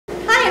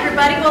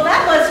everybody. Well,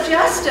 that was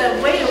just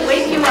a way to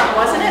wake you up,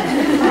 wasn't it?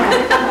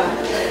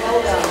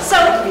 So,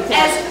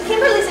 as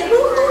Kimberly said,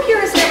 who here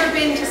has never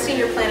been to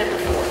Senior Planet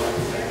before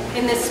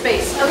in this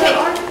space? Okay,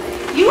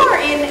 you are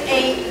in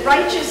a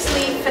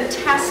righteously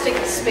fantastic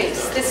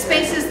space. This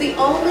space is the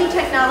only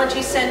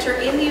technology center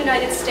in the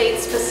United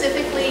States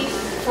specifically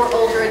for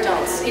older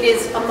adults. It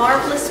is a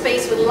marvelous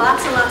space with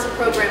lots and lots of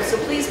programs, so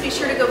please be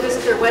sure to go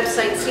visit their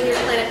website,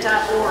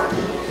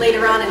 seniorplanet.org,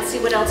 later on and see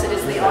what else it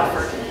is they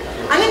offer.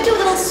 I'm going to do a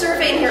little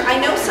survey in here. I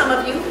know some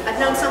of you. I've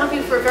known some of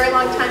you for a very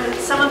long time, and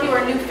some of you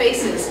are new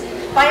faces.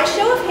 By a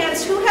show of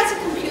hands, who has a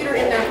computer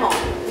in their home?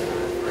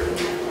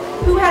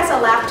 Who has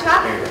a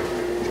laptop?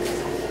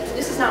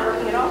 This is not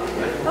working at all?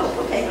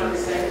 Oh, okay.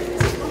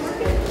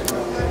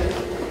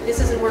 This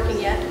isn't working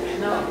yet?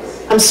 No.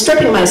 I'm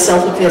stripping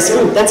myself of this.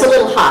 Ooh, that's a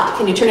little hot.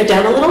 Can you turn it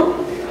down a little?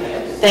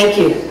 Thank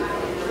you.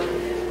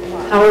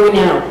 How are we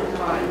now?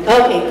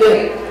 Okay,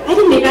 good. I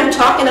didn't even, I'm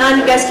talking on,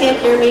 you guys can't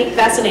hear me.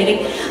 Fascinating.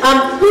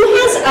 Who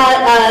has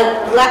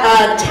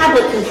a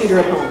tablet computer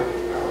at home?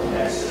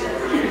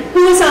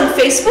 Who is on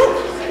Facebook?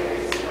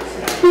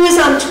 Who is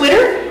on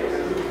Twitter?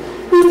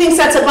 Who thinks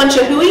that's a bunch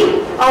of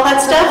hooey? All that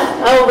stuff?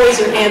 Oh, raise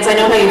your hands. I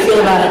know how you feel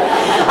about it.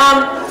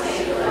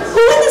 Who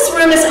in this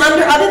room is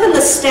under, other than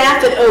the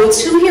staff at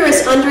Oates, who here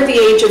is under the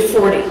age of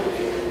 40?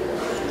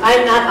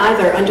 I'm not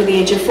either under the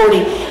age of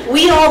 40.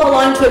 We all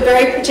belong to a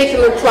very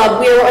particular club.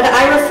 We are what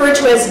I refer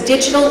to as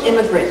digital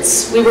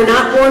immigrants. We were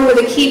not born with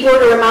a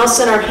keyboard or a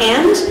mouse in our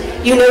hand.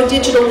 You know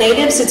digital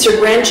natives. It's your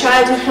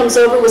grandchild who comes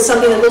over with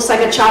something that looks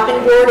like a chopping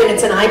board and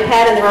it's an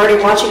iPad and they're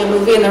already watching a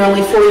movie and they're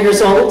only 4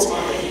 years old.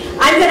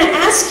 I'm going to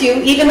ask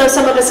you, even though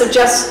some of us have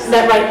just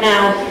met right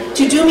now,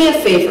 to do me a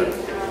favor.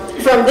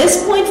 From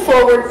this point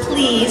forward,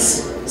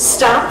 please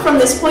stop from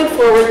this point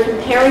forward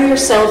comparing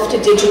yourself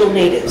to digital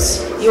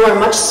natives. You are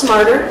much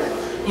smarter,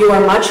 you are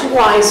much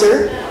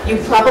wiser, you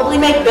probably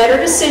make better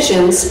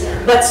decisions,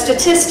 but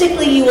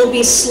statistically you will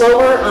be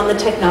slower on the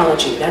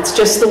technology. That's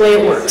just the way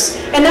it works.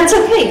 And that's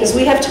okay, because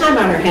we have time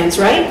on our hands,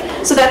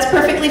 right? So that's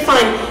perfectly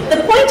fine.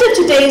 The point of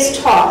today's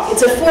talk,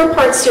 it's a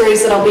 4-part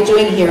series that I'll be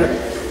doing here,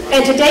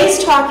 and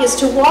today's talk is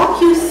to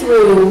walk you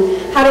through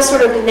how to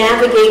sort of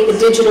navigate the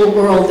digital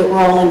world that we're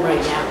all in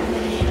right now.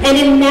 And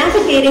in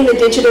navigating the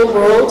digital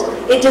world,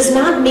 it does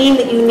not mean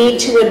that you need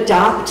to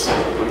adopt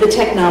the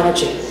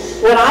technology.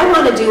 What I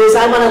want to do is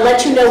I want to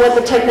let you know what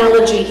the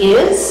technology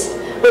is,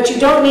 but you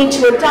don't need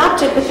to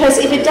adopt it because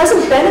if it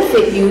doesn't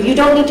benefit you, you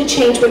don't need to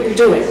change what you're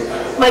doing.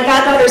 My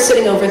goddaughter's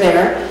sitting over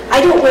there.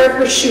 I don't wear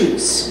her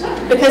shoes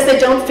because they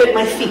don't fit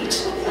my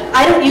feet.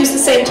 I don't use the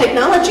same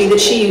technology that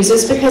she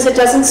uses because it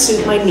doesn't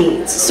suit my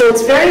needs. So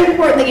it's very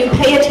important that you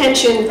pay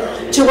attention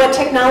to what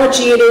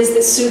technology it is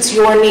that suits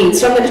your needs.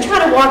 So I'm going to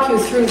try to walk you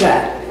through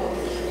that.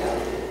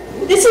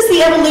 This is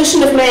the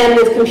evolution of man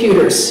with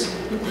computers.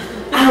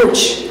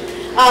 Ouch.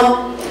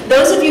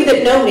 Those of you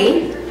that know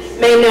me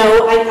may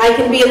know I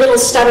can be a little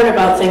stubborn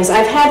about things.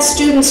 I've had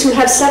students who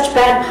have such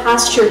bad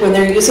posture when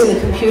they're using the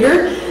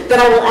computer that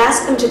I will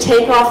ask them to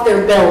take off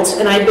their belt,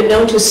 and I've been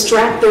known to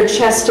strap their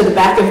chest to the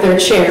back of their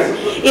chair.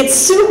 It's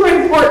super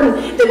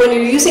important that when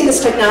you're using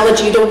this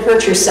technology, you don't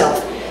hurt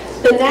yourself.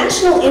 The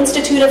National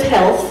Institute of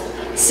Health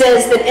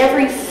says that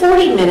every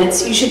 40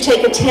 minutes you should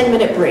take a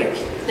 10-minute break.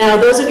 Now,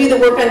 those of you that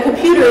work on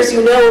computers,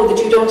 you know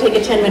that you don't take a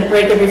 10-minute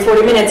break every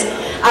 40 minutes.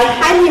 I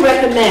highly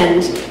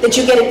recommend that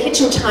you get a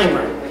kitchen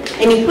timer.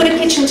 And you put a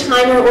kitchen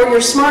timer or your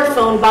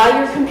smartphone by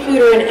your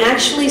computer and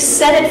actually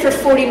set it for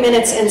 40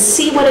 minutes and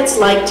see what it's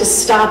like to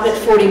stop at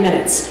 40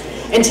 minutes.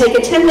 And take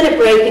a 10-minute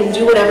break and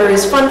do whatever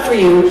is fun for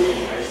you.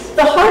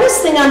 The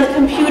hardest thing on the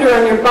computer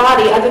on your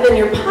body, other than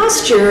your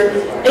posture,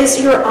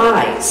 is your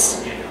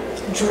eyes.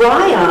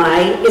 Dry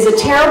eye is a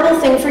terrible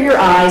thing for your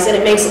eyes, and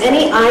it makes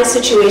any eye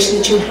situation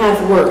that you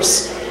have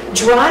worse.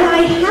 Dry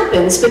eye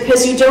happens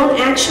because you don't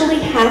actually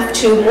have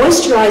to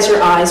moisturize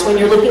your eyes when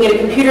you're looking at a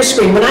computer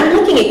screen. When I'm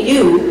looking at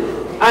you,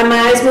 my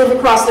eyes move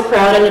across the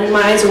crowd and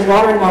my eyes are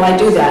watering while I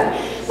do that.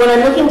 When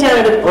I'm looking down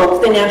at a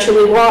book, they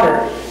naturally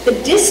water. The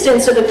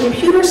distance of the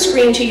computer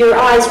screen to your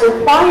eyes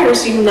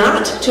requires you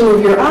not to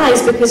move your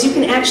eyes because you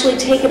can actually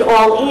take it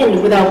all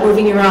in without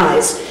moving your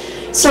eyes.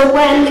 So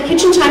when the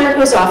kitchen timer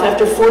goes off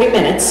after 40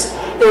 minutes,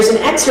 there's an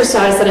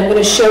exercise that I'm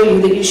going to show you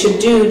that you should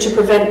do to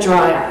prevent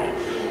dry eye.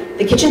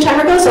 The kitchen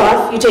timer goes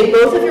off, you take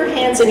both of your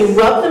hands and you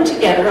rub them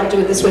together. I'll do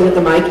it this way with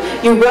the mic.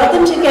 You rub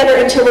them together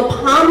until the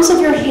palms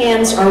of your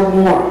hands are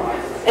warm.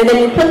 And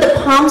then you put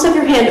the palms of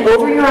your hand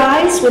over your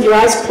eyes with your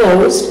eyes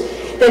closed.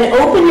 Then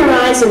open your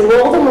eyes and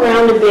roll them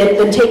around a bit.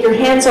 Then take your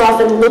hands off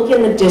and look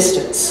in the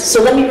distance.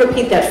 So let me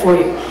repeat that for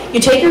you.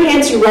 You take your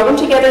hands, you rub them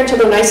together until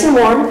they're nice and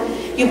warm.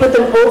 You put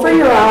them over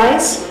your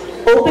eyes.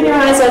 Open your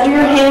eyes under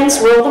your hands,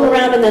 roll them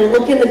around, and then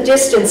look in the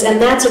distance.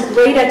 And that's a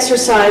great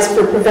exercise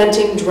for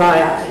preventing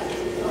dry eye.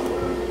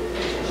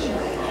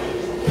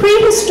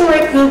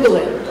 Prehistoric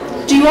Googling.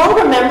 Do you all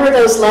remember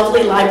those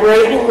lovely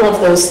libraries? I love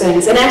those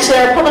things. And actually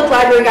our public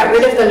library got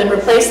rid of them and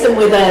replaced them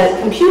with a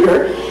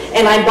computer,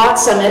 and I bought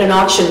some at an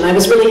auction. I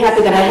was really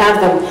happy that I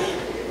have them.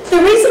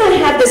 The reason I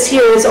have this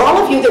here is all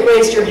of you that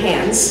raised your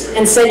hands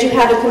and said you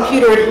have a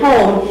computer at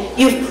home,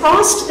 you've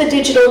crossed the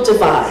digital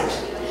divide.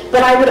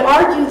 But I would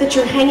argue that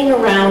you're hanging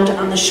around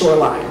on the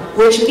shoreline,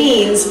 which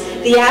means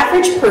the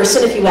average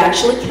person, if you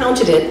actually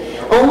counted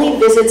it, only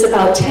visits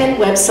about 10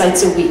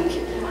 websites a week.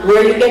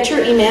 Where you get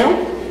your email,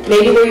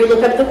 maybe where you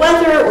look up the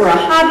weather or a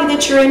hobby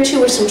that you're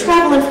into or some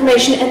travel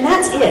information, and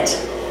that's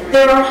it.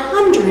 There are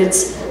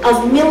hundreds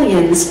of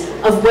millions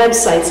of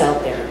websites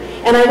out there.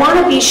 And I want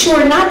to be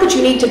sure, not that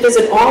you need to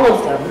visit all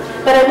of them,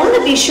 but I want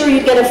to be sure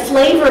you get a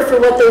flavor for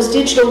what those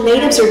digital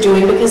natives are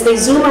doing because they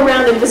zoom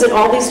around and visit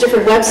all these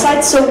different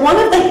websites. So one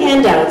of the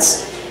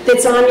handouts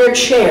that's on your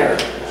chair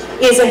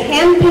is a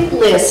hand-picked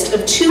list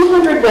of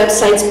 200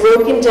 websites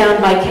broken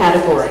down by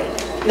category.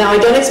 Now, I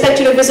don't expect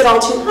you to visit all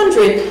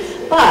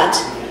 200, but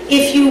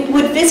if you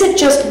would visit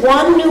just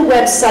one new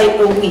website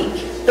a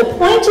week, the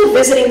point of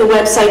visiting the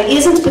website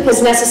isn't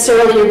because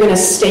necessarily you're going to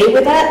stay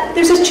with that.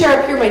 There's a chair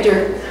up here, my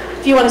dear.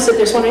 If you want to sit,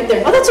 there's one right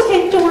there. Oh, that's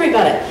okay. Don't worry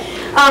about it.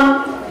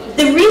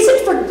 The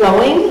reason for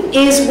going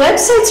is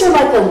websites are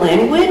like a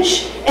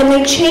language, and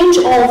they change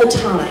all the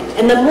time.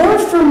 And the more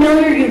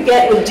familiar you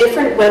get with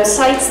different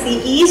websites,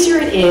 the easier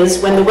it is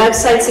when the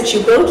websites that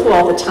you go to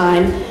all the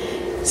time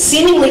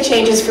seemingly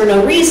changes for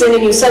no reason,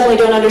 and you suddenly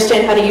don't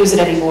understand how to use it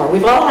anymore.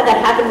 We've all had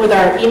that happen with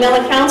our email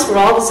accounts, where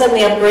all of a sudden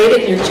they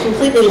upgraded and you're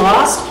completely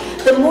lost.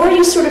 The more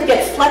you sort of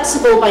get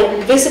flexible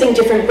by visiting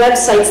different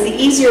websites, the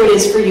easier it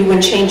is for you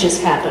when changes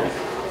happen.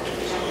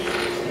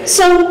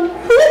 So,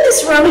 who in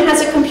this room has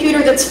a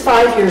computer that's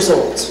 5 years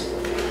old?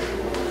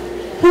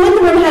 Who in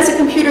the room has a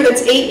computer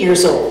that's 8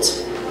 years old?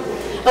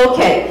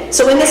 Okay,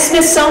 so in the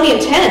Smithsonian,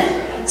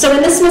 10. So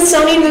in the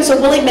Smithsonian, there's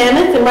a woolly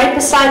mammoth, and right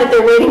beside it,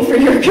 they're waiting for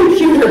your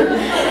computer.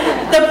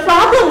 The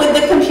problem with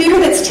the computer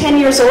that's 10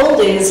 years old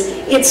is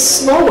it's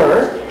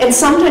slower, and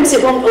sometimes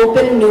it won't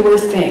open newer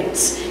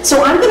things.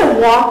 So I'm going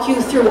to walk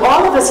you through,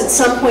 all of us at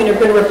some point are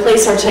going to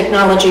replace our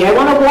technology. I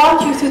want to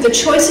walk you through the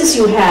choices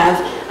you have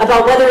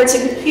about whether it's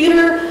a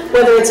computer,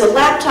 whether it's a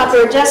laptop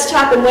or a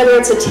desktop, and whether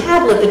it's a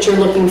tablet that you're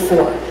looking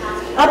for.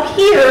 Up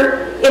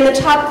here in the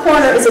top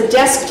corner is a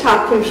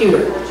desktop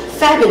computer.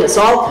 Fabulous,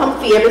 all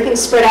comfy,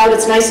 everything's spread out,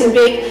 it's nice and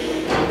big.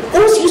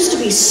 Those used to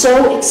be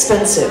so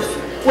expensive.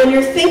 When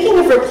you're thinking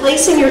of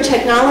replacing your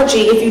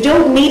technology, if you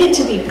don't need it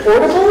to be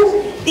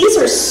portable, these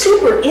are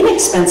super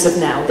inexpensive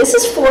now. This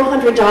is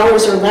 $400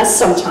 or less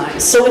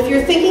sometimes. So if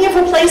you're thinking of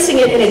replacing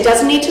it and it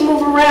doesn't need to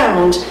move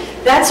around,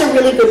 that's a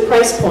really good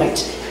price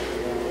point.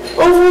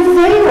 Over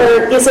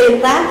there is a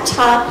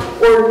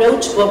laptop or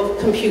notebook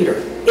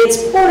computer.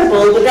 It's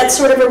portable, but that's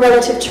sort of a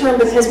relative term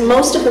because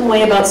most of them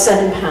weigh about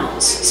 7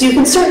 pounds. So you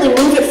can certainly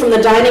move it from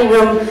the dining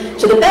room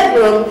to the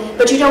bedroom,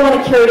 but you don't want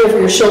to carry it over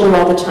your shoulder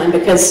all the time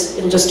because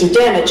it'll just do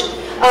damage.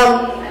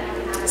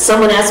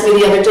 Someone asked me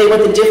the other day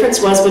what the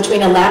difference was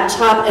between a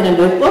laptop and a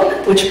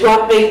notebook, which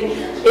brought me,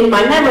 in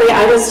my memory,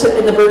 I was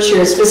in the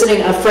Berkshires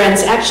visiting a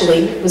friend's,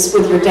 actually, it was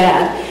with your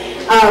dad,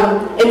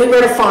 and we were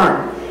at a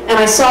farm. And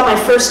I saw my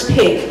first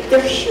pig.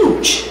 They're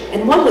huge.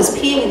 And one was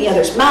peeing in the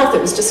other's mouth. It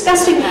was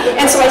disgusting.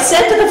 And so I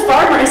said to the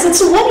farmer, I said,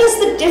 so what is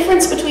the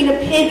difference between a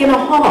pig and a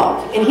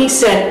hog? And he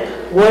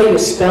said, well, you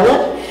spell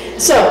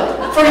it. So,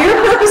 for your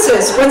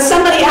purposes, when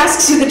somebody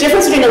asks you the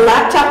difference between a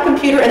laptop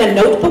computer and a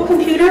notebook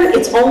computer,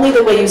 it's only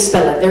the way you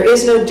spell it. There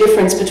is no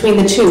difference between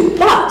the two.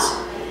 But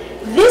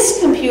this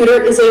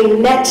computer is a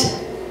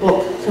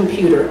netbook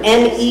computer,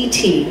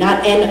 N-E-T,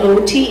 not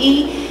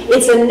N-O-T-E.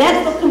 It's a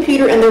netbook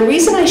computer, and the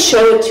reason I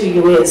show it to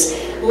you is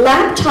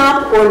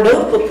laptop or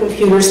notebook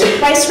computers, the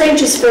price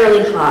range is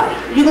fairly high.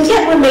 You can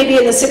get one maybe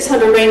in the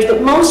 $600 range,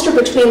 but most are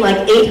between like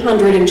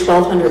 $800 and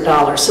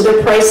 $1,200, so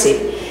they're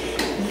pricey.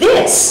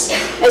 This,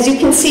 as you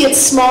can see, it's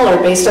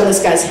smaller based on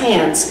this guy's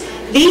hands.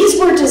 These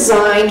were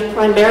designed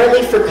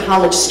primarily for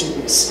college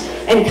students.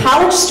 And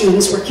college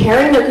students were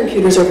carrying their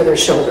computers over their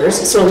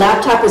shoulders, so a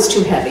laptop was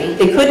too heavy.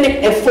 They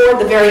couldn't afford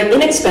the very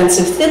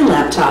inexpensive thin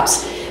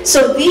laptops.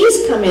 So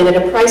these come in at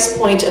a price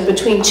point of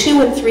between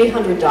 $200 and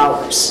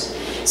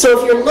 $300. So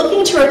if you're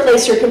looking to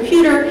replace your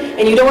computer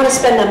and you don't want to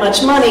spend that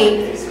much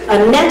money,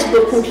 a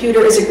netbook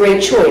computer is a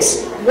great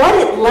choice. What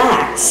it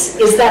lacks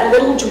is that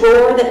little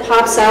drawer that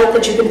pops out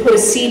that you can put a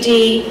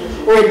CD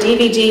or a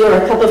DVD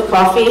or a cup of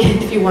coffee,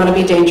 if you want to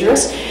be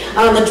dangerous,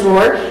 on the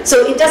drawer.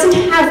 So it doesn't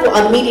have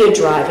a media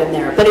drive in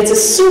there, but it's a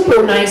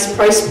super nice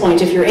price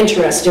point if you're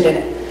interested in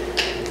it.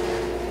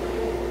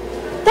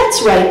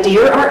 That's right,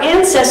 dear, our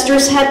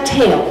ancestors had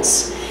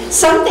tails.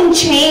 Something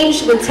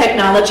changed with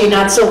technology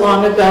not so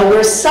long ago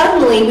where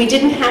suddenly we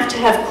didn't have to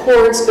have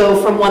cords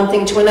go from one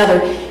thing to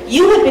another.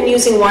 You had been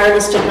using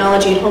wireless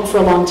technology at home for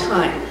a long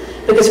time.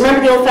 Because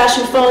remember the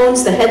old-fashioned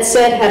phones, the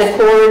headset had a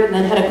cord and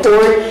then had a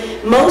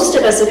cord? Most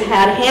of us have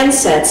had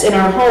handsets in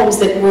our homes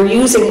that were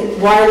using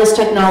wireless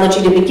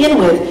technology to begin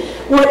with.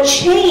 What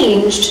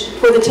changed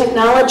for the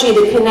technology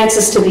that connects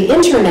us to the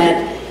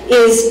internet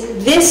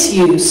is this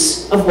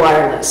use of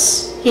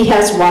wireless. He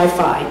has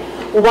Wi-Fi.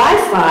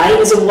 Wi-Fi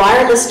is a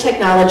wireless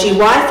technology.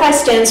 Wi-Fi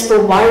stands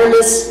for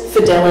wireless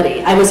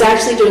fidelity. I was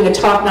actually doing a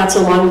talk not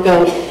so long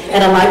ago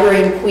at a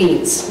library in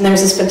Queens, and there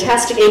was this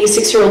fantastic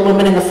 86-year-old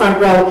woman in the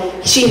front row.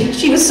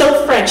 She was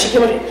so frank. She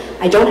came up,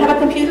 I don't have a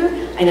computer,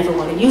 I never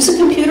want to use a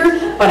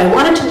computer, but I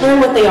wanted to learn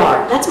what they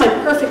are. That's my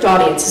perfect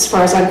audience as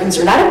far as I'm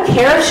concerned. I don't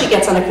care if she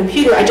gets on a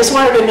computer, I just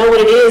want her to know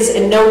what it is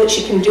and know that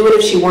she can do it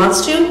if she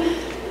wants to.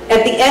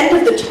 At the end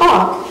of the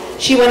talk,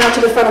 she went out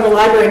to the front of the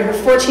library and her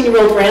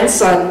 14-year-old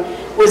grandson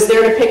was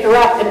there to pick her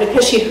up, and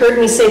because she heard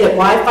me say that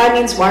Wi-Fi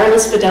means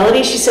wireless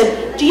fidelity, she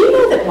said, do you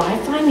know that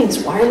Wi-Fi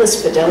means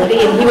wireless fidelity?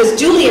 And he was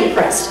duly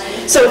impressed.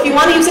 So if you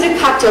want to use it at a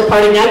cocktail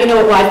party, now you know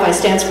what Wi-Fi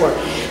stands for.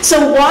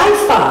 So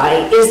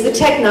Wi-Fi is the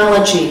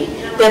technology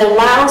that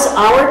allows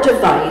our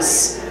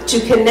device to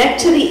connect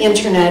to the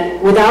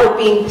internet without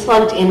being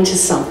plugged into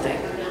something.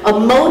 A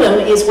modem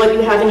is what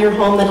you have in your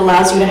home that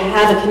allows you to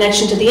have a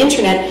connection to the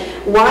internet.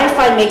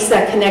 Wi-Fi makes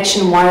that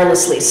connection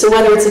wirelessly. So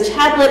whether it's a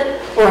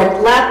tablet or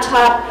a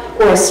laptop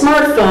or a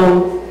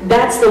smartphone,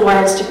 that's the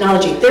wireless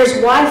technology. There's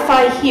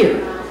Wi-Fi here.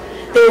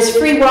 There's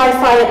free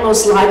Wi-Fi at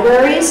most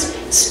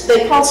libraries.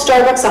 They call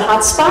Starbucks a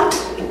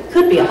hotspot. It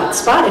could be a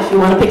hotspot if you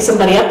want to pick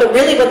somebody up, but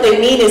really what they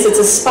mean is it's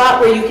a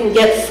spot where you can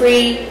get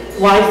free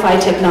Wi-Fi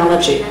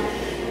technology.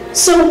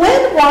 So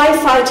when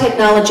Wi-Fi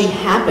technology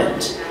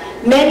happened,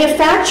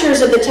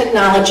 manufacturers of the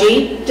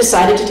technology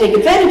decided to take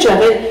advantage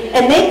of it,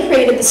 and they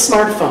created the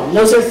smartphone.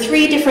 Those are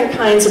three different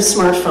kinds of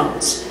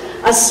smartphones.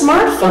 A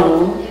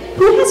smartphone,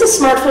 who has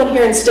a smartphone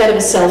here instead of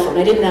a cell phone?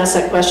 I didn't ask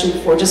that question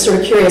before, just sort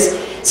of curious.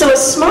 So a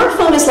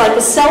smartphone is like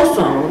a cell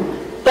phone,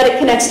 but it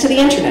connects to the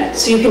internet.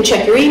 So you can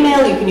check your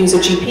email, you can use a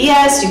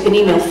GPS, you can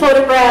email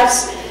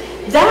photographs.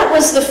 That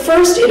was the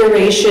first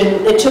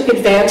iteration that took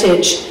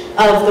advantage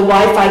of the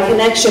Wi-Fi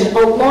connection,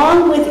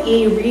 along with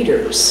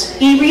e-readers.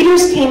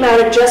 E-readers came out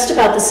at just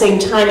about the same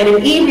time, and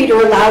an e-reader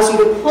allows you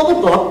to pull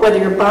a book, whether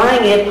you're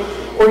buying it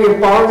or you're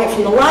borrowing it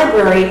from the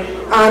library,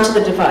 onto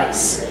the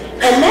device.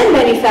 And then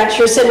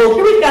manufacturers said, well,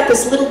 here we've got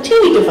this little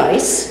teeny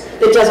device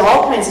that does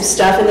all kinds of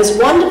stuff, and this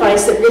one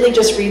device that really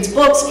just reads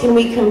books, can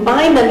we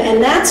combine them?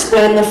 And that's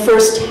when the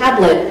first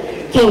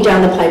tablet came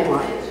down the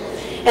pipeline.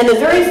 And the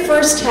very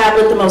first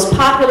tablet, the most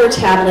popular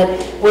tablet,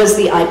 was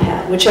the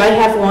iPad, which I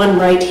have one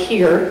right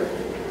here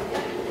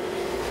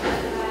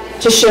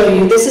to show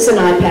you. This is an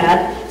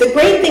iPad. The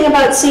great thing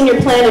about Senior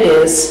Planet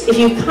is, if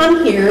you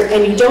come here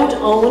and you don't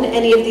own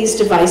any of these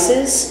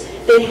devices,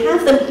 they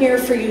have them here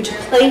for you to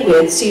play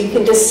with so you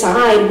can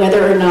decide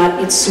whether or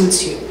not it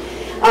suits you.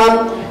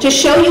 To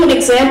show you an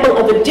example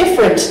of a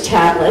different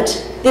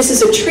tablet, this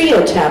is a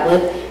Trio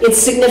tablet. It's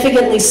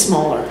significantly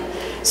smaller.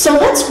 So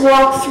let's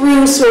walk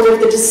through sort of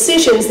the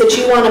decisions that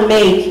you want to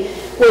make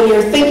when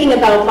you're thinking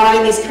about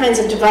buying these kinds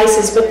of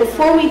devices. But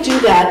before we do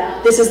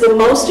that, this is the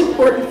most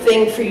important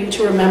thing for you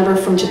to remember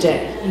from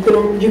today.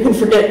 You can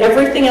forget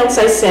everything else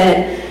I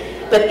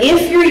said, but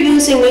if you're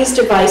using these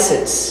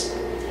devices,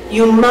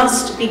 you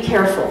must be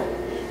careful.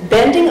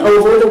 Bending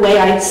over the way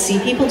I see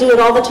people do it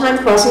all the time,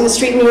 crossing the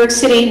street in New York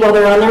City while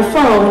they're on their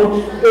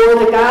phone,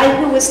 or the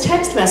guy who was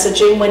text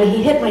messaging when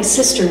he hit my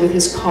sister with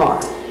his car.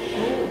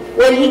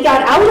 When he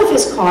got out of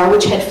his car,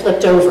 which had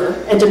flipped over,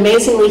 and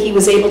amazingly he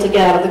was able to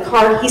get out of the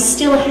car, he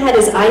still had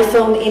his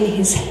iPhone in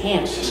his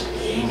hand.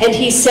 And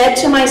he said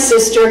to my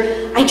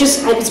sister, I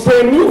was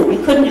brand new,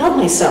 I couldn't help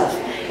myself.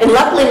 And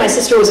luckily my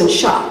sister was in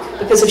shock,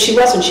 because if she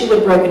wasn't, she would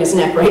have broken his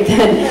neck right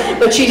then.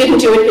 But she didn't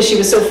do it because she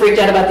was so freaked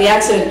out about the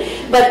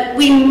accident. But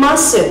we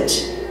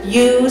mustn't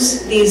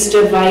use these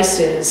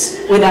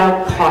devices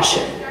without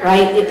caution,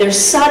 right? They're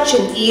such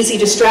an easy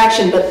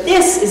distraction, but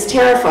this is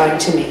terrifying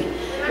to me.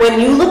 When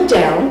you look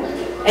down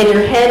and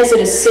your head is at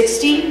a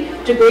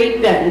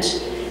 60-degree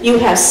bend, you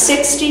have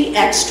 60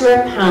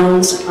 extra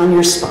pounds on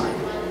your spine.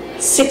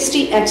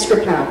 60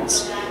 extra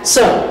pounds.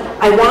 So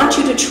I want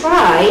you to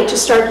try to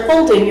start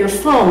holding your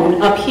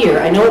phone up here.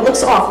 I know it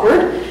looks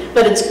awkward,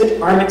 but it's good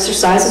arm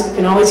exercises. We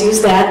can always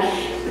use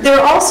that. There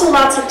are also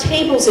lots of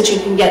tables that you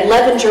can get.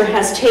 Levenger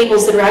has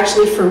tables that are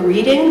actually for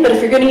reading, but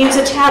if you're going to use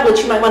a tablet,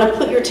 you might want to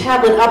put your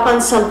tablet up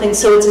on something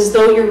so it's as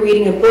though you're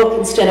reading a book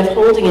instead of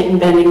holding it and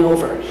bending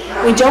over.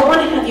 We don't want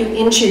to have you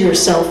injure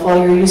yourself while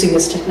you're using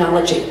this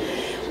technology.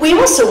 We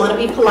also want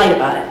to be polite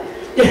about it.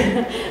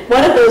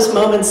 One of those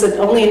moments that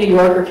only a New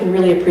Yorker can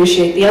really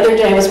appreciate. The other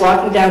day I was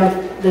walking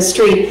down the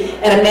street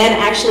and a man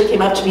actually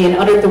came up to me and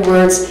uttered the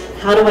words,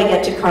 how do I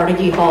get to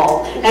Carnegie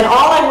Hall? And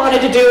all I wanted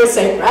to do was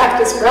say,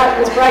 practice,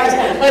 practice, practice.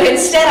 But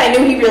instead I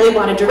knew he really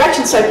wanted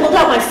directions, so I pulled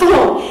out my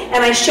phone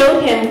and I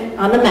showed him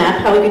on the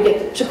map how he could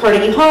get to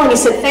Carnegie Hall, and he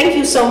said, thank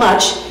you so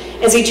much.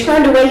 As he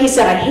turned away, he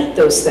said, I hate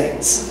those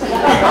things. And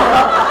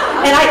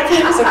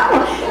I was like,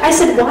 oh. I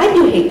said, why do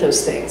you hate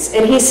those things?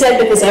 And he said,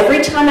 because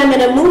every time I'm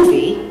in a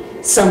movie,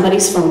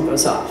 somebody's phone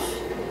goes off.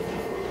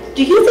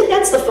 Do you think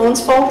that's the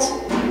phone's fault?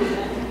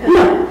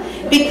 No.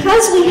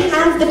 Because we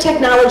have the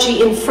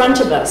technology in front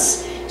of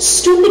us,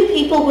 Stupid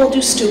people will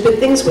do stupid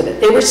things with it.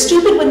 They were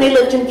stupid when they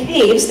lived in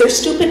caves. They're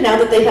stupid now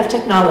that they have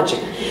technology.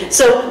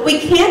 So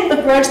we can't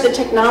begrudge the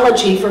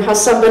technology for how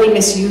somebody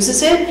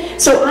misuses it.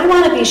 So I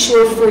want to be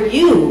sure for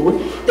you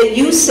that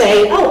you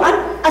say, oh,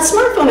 a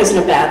smartphone isn't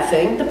a bad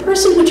thing. The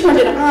person who turned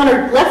it on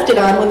or left it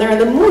on when they're in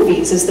the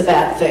movies is the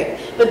bad thing.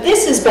 But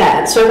this is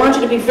bad. So I want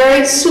you to be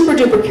very super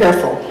duper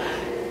careful.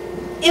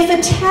 If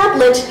a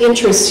tablet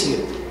interests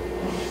you,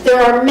 there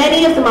are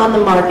many of them on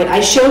the market. I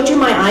showed you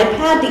my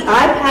iPad. The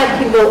iPad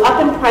can go up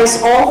in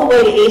price all the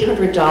way to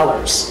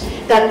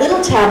 $800. That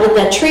little tablet,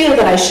 that Trio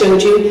that I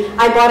showed you,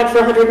 I bought it for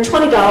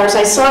 $120.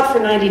 I saw it for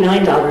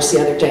 $99 the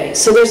other day.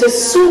 So there's a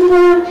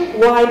super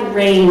wide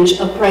range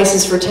of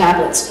prices for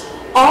tablets.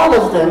 All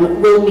of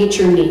them will meet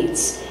your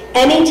needs.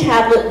 Any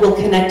tablet will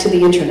connect to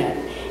the internet.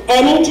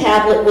 Any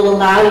tablet will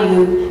allow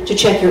you to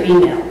check your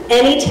email.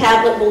 Any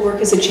tablet will work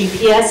as a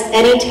GPS.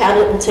 Any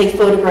tablet will take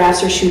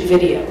photographs or shoot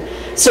video.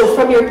 So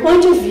from your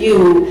point of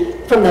view,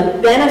 from the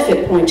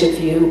benefit point of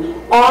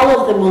view, all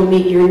of them will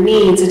meet your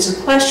needs. It's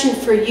a question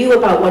for you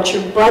about what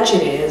your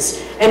budget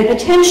is, and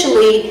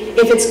potentially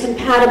if it's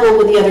compatible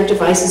with the other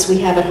devices we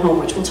have at home,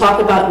 which we'll talk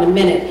about in a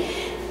minute.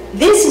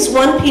 This is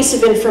one piece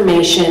of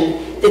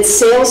information that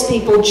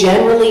salespeople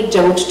generally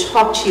don't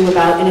talk to you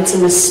about, and it's a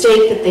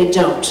mistake that they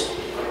don't.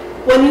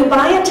 When you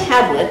buy a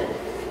tablet,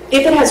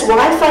 if it has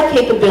Wi-Fi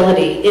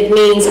capability, it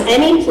means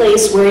any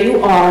place where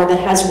you are that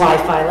has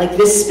Wi-Fi, like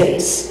this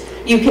space,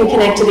 you can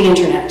connect to the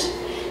internet.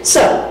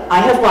 So, I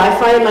have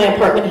Wi-Fi in my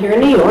apartment here in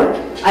New York.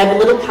 I have a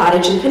little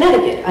cottage in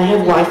Connecticut. I have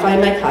Wi-Fi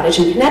in my cottage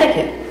in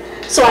Connecticut.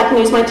 So I can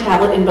use my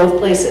tablet in both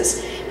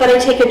places. But I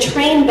take a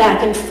train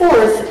back and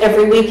forth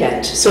every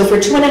weekend. So for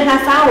 2.5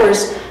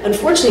 hours,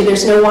 unfortunately,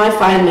 there's no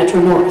Wi-Fi in Metro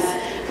North,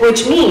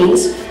 which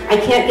means I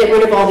can't get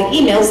rid of all the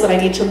emails that I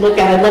need to look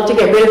at. I'd love to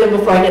get rid of them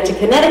before I get to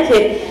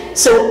Connecticut.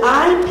 So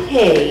I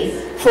pay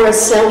for a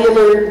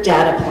cellular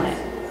data plan.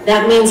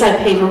 That means I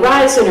pay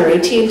Verizon or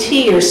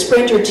AT&T or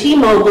Sprint or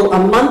T-Mobile a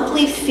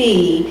monthly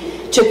fee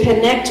to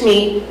connect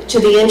me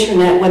to the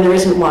internet when there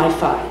isn't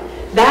Wi-Fi.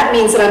 That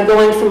means that I'm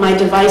going from my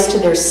device to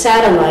their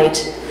satellite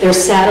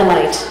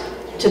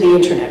to the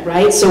internet,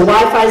 right? So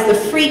Wi-Fi is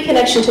the free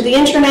connection to the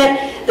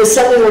internet. The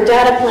cellular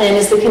data plan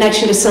is the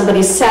connection to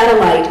somebody's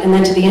satellite and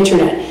then to the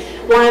internet.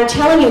 Why I'm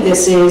telling you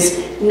this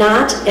is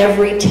not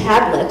every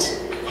tablet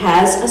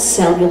has a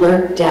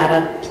cellular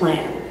data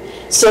plan.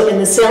 So, and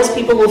the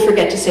salespeople will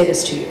forget to say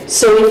this to you.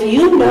 So if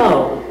you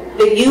know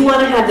that you want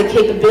to have the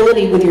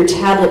capability with your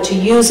tablet to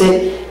use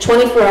it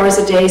 24 hours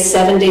a day,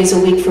 7 days a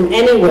week from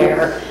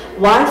anywhere,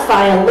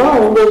 Wi-Fi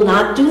alone will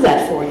not do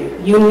that for you.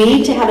 You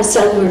need to have a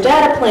cellular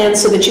data plan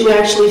so that you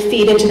actually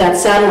feed into that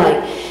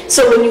satellite.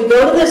 So when you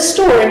go to the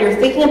store and you're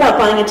thinking about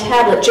buying a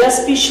tablet,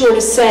 just be sure to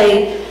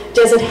say,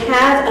 does it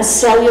have a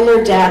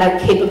cellular data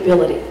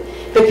capability?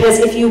 Because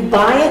if you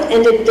buy it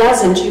and it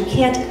doesn't, you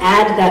can't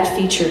add that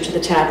feature to the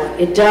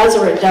tablet. It does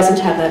or it doesn't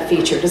have that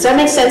feature. Does that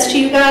make sense to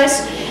you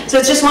guys? So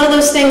it's just one of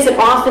those things that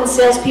often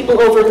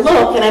salespeople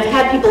overlook, and I've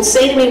had people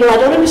say to me, well, I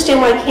don't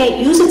understand why I can't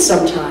use it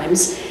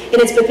sometimes,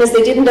 and it's because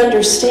they didn't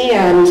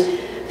understand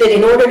that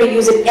in order to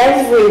use it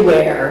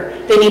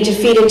everywhere, they need to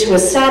feed into a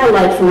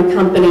satellite from a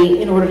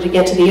company in order to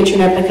get to the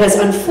internet, because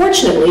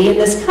unfortunately in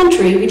this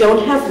country we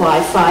don't have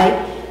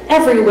Wi-Fi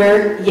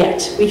everywhere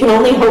yet. We can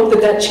only hope that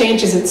that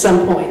changes at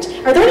some point.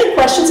 Are there any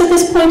questions at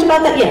this point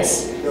about that?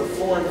 Yes? The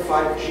 4 and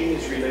 5G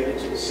is related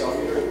to the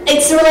cellular?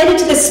 It's related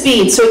to the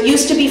speed. So it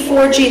used to be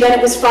 4G, then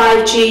it was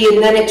 5G,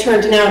 and then it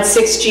turned to now it's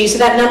 6G. So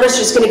that number is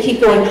just going to keep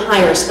going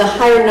higher. So the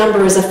higher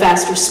number is a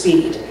faster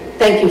speed.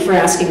 Thank you for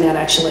asking that,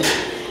 actually.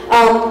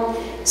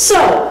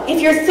 So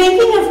if you're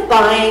thinking of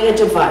buying a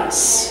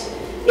device,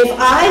 if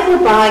I were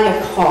buying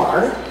a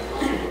car,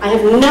 I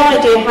have no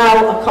idea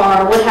how a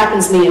car, what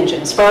happens in the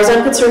engine. As far as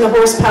I'm concerned, the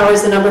horsepower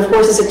is the number of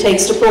horses it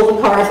takes to pull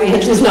the car if the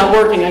engine's not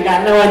working. I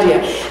got no idea.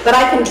 But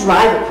I can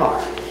drive a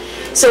car.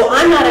 So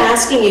I'm not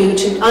asking you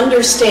to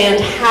understand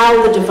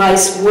how the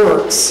device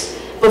works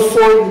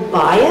before you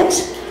buy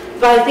it,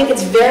 but I think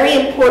it's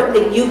very important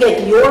that you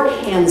get your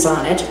hands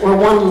on it or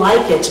one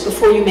like it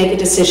before you make a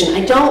decision.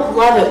 I don't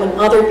love it when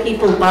other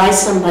people buy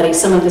somebody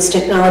some of this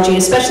technology,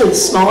 especially the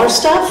smaller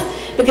stuff,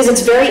 because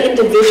it's very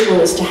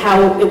individual as to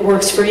how it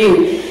works for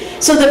you.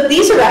 So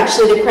these are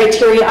actually the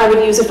criteria I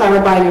would use if I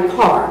were buying a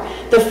car.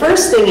 The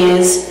first thing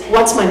is,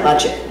 what's my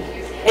budget?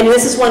 And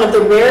this is one of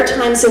the rare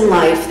times in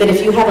life that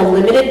if you have a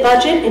limited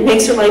budget, it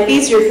makes your life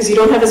easier because you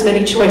don't have as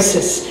many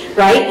choices,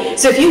 right?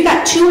 So if you've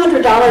got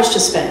 $200 to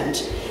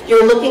spend,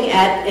 you're looking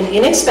at an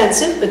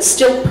inexpensive but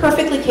still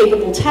perfectly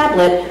capable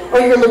tablet, or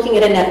you're looking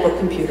at a netbook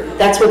computer.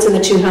 That's what's in the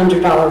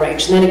 $200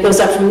 range, and then it goes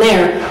up from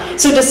there.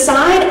 So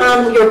decide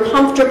on your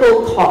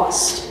comfortable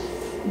cost.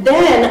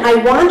 Then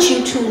I want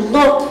you to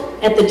look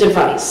at the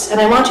device,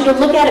 and I want you to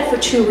look at it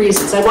for 2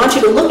 reasons. I want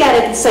you to look at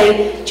it and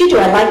say, gee, do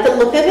I like the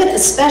look of it?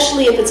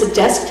 Especially if it's a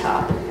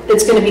desktop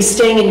that's going to be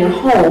staying in your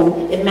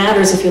home. It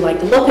matters if you like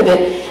the look of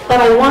it,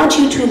 but I want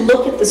you to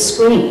look at the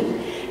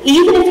screen.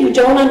 Even if you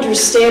don't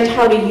understand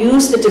how to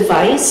use the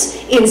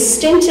device,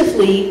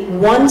 instinctively,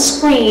 one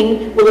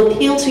screen will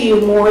appeal to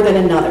you more than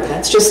another.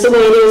 That's just the way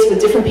it is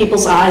with different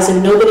people's eyes,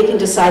 and nobody can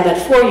decide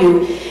that for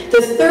you.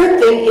 The third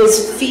thing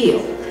is feel.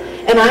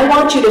 And I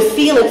want you to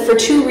feel it for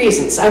two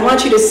reasons. I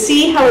want you to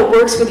see how it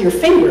works with your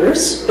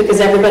fingers,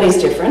 because everybody's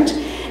different,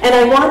 and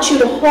I want you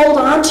to hold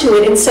on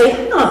to it and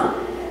say, huh,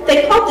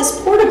 they called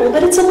this portable,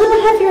 but it's a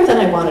little heavier than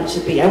I want it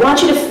to be. I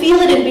want you to feel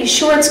it and be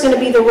sure it's going to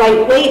be the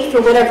right weight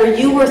for whatever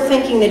you were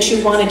thinking that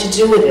you wanted to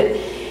do with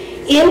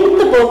it. In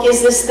the book,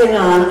 Is This Thing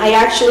On?, I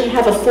actually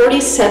have a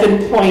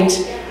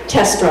 47-point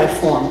test drive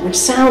form, which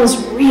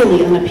sounds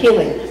really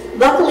unappealing.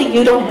 Luckily,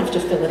 you don't have to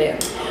fill it in.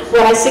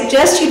 What I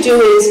suggest you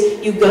do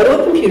is you go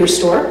to a computer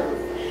store,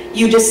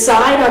 you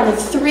decide on the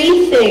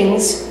three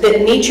things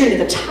that meet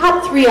the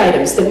top three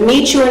items that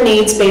meet your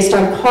needs based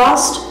on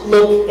cost,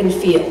 look, and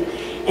feel.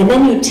 And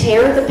then you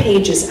tear the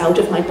pages out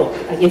of my book.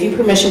 I give you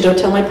permission, don't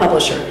tell my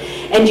publisher.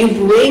 And you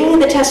bring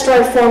the test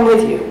drive form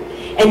with you.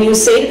 And you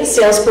say to the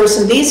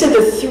salesperson, these are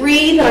the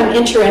three that I'm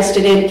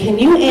interested in. Can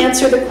you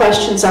answer the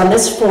questions on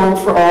this form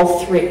for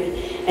all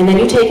three? And then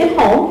you take it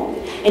home,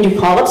 and you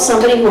call up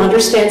somebody who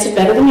understands it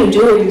better than you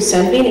do, or you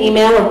send me an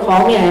email or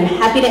call me. I am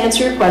happy to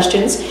answer your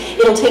questions.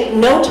 It'll take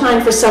no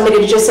time for somebody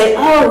to just say,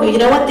 oh, you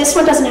know what, this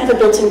one doesn't have a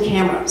built-in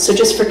camera, so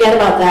just forget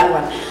about that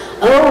one.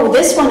 Oh,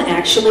 this one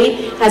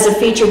actually has a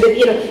feature that,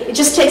 you know, it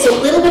just takes a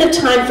little bit of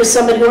time for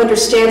somebody who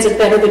understands it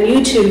better than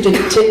you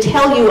to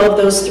tell you of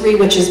those three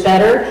which is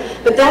better.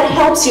 But that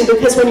helps you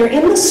because when you're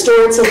in the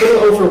store, it's a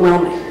little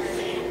overwhelming.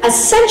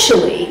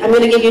 Essentially, I'm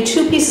going to give you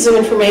two pieces of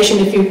information.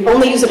 If you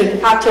only use it at a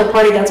cocktail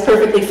party, that's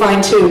perfectly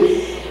fine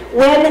too.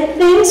 When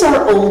things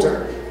are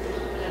older,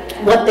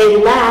 what they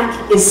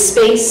lack is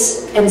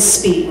space and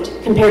speed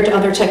compared to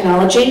other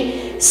technology.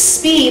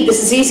 Speed,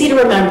 this is easy to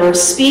remember,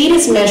 speed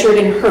is measured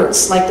in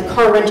hertz, like the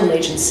car rental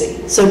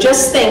agency. So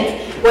just think,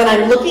 when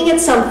I'm looking at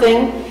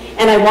something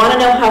and I want to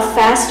know how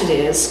fast it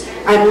is,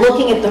 I'm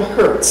looking at the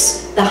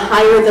hertz. The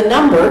higher the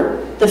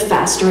number, the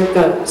faster it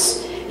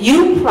goes.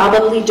 You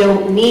probably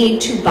don't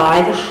need to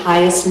buy the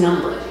highest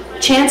number.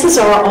 Chances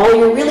are all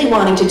you're really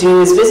wanting to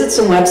do is visit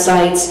some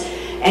websites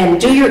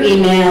and do your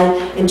email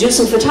and do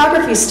some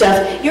photography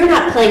stuff. You're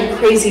not playing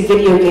crazy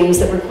video games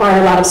that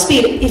require a lot of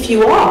speed. If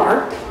you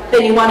are,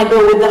 then you want to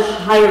go with the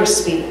higher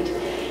speed.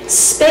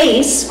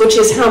 Space, which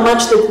is how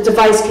much the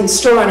device can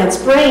store on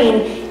its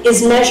brain,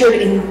 is measured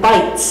in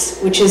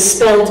bytes, which is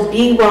spelled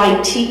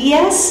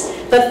B-Y-T-E-S.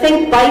 But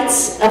think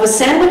bytes of a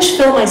sandwich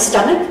fill my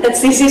stomach.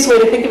 That's the easiest way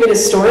to think of it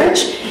as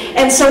storage.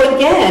 And so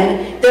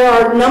again, there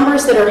are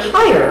numbers that are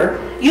higher.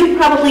 You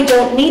probably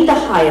don't need the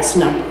highest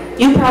number.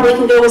 You probably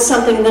can go with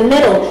something in the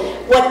middle.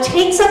 What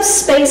takes up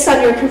space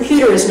on your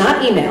computer is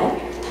not email,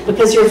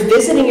 because you're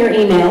visiting your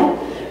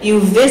email. You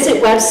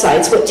visit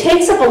websites. What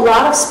takes up a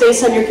lot of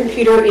space on your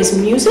computer is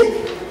music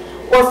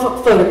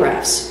or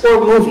photographs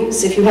or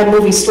movies, if you have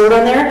movies stored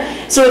on there.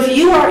 So if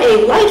you are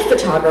a light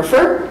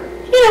photographer,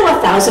 you know,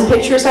 1,000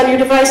 pictures on your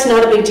device,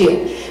 not a big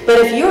deal. But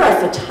if you're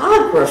a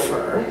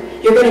photographer,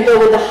 you're going to go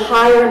with a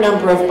higher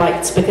number of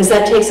bytes because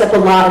that takes up a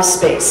lot of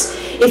space.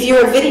 If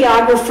you're a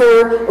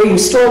videographer or you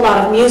store a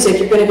lot of music,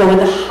 you're going to go with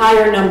a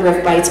higher number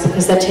of bytes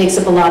because that takes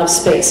up a lot of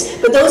space.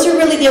 But those are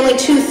really the only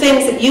two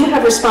things that you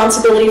have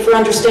responsibility for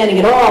understanding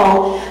at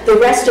all. The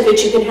rest of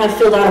it you can have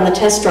filled out on the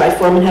test drive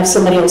form and have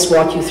somebody else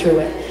walk you through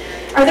it.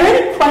 Are there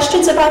any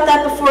questions about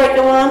that before I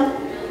go on?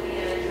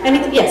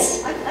 Anything?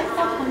 Yes? I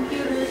thought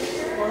computers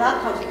or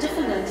laptops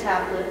different than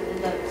tablet,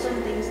 and that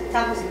certain things,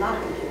 tablets are not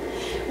a computer.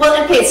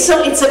 Well, okay,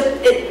 so is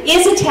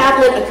a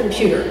tablet a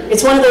computer?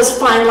 It's one of those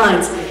fine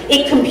lines.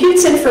 It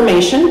computes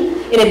information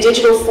in a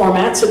digital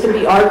format, so it can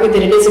be argued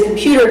that it is a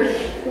computer.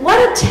 What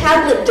a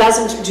tablet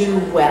doesn't do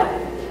well,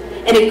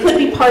 and it could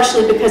be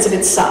partially because of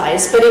its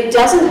size, but it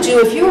doesn't do,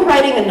 if you're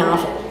writing a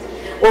novel,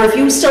 or if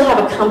you still have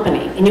a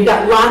company, and you've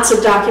got lots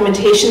of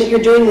documentation that you're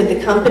doing with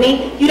the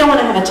company, you don't want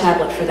to have a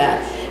tablet for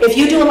that. If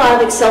you do a lot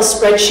of Excel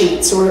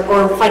spreadsheets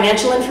or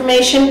financial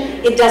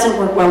information, it doesn't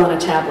work well on a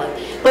tablet.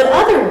 But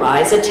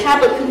otherwise, a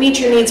tablet can meet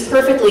your needs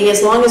perfectly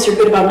as long as you're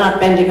good about not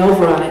bending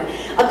over on it.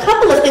 A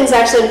couple of things,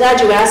 actually, I'm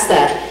glad you asked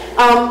that.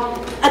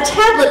 A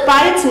tablet,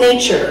 by its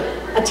nature,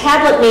 a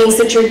tablet means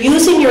that you're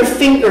using your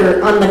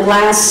finger on the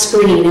glass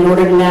screen in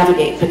order to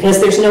navigate because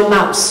there's no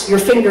mouse. Your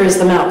finger is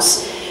the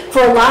mouse.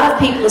 For a lot of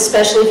people,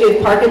 especially if you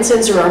have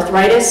Parkinson's or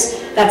arthritis,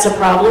 that's a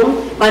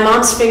problem. My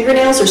mom's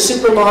fingernails are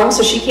super long,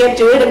 so she can't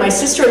do it, and my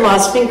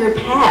sister-in-law's finger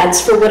pads,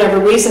 for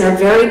whatever reason, are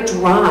very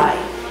dry,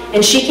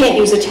 and she can't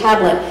use a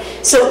tablet.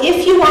 So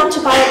if you want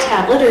to buy a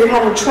tablet or you're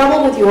having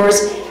trouble with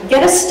yours,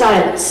 get a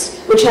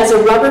stylus, which has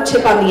a rubber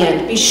tip on the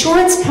end. Be sure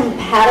it's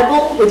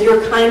compatible with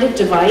your kind of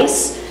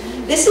device.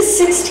 This is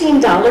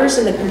 $16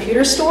 in the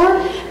computer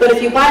store, but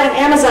if you buy it on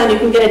Amazon, you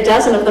can get a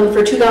dozen of them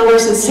for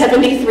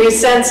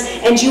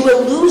 $2.73, and you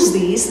will lose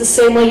these the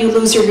same way you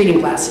lose your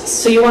reading glasses.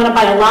 So you want to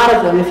buy a lot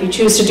of them if you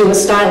choose to do a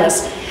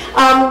stylus.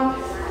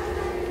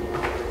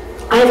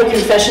 I have a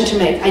confession to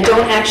make. I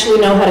don't actually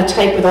know how to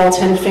type with all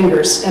 10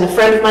 fingers, and a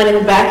friend of mine in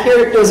the back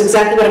here knows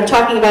exactly what I'm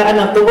talking about.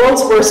 I'm the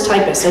world's worst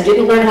typist. I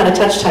didn't learn how to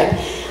touch type.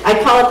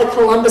 I call it the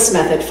Columbus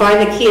method, find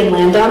the key and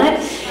land on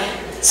it.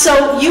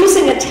 So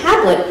using a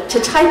tablet to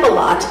type a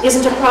lot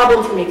isn't a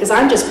problem for me because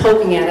I'm just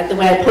poking at it the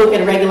way I poke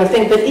at a regular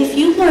thing. But if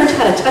you learned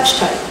how to touch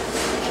type,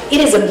 it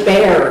is a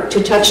bear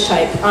to touch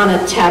type on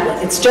a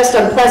tablet. It's just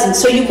unpleasant.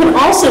 So you can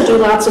also do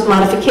lots of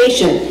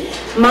modification.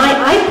 My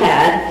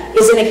iPad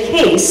is in a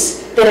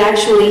case that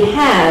actually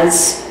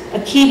has a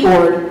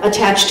keyboard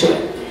attached to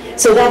it.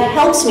 So that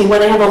helps me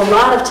when I have a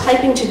lot of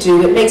typing to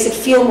do. It makes it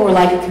feel more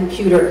like a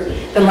computer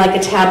than like a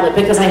tablet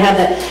because I have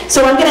that.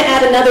 So I'm going to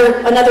add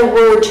another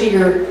word to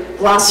your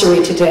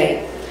glossary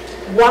today.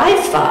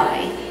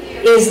 Wi-Fi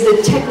is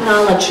the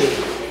technology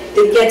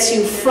that gets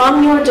you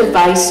from your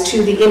device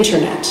to the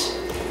internet.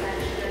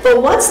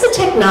 But what's the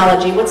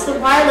technology? What's the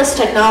wireless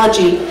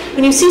technology?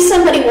 When you see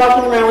somebody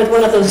walking around with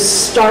one of those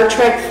Star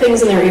Trek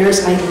things in their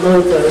ears, I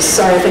loathe those.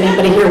 Sorry if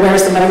anybody here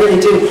wears them, but I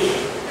really do.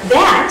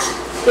 That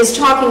is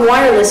talking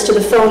wireless to the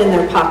phone in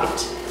their pocket.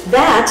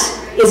 That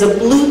is a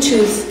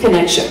Bluetooth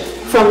connection.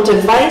 From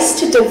device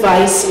to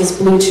device is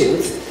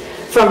Bluetooth.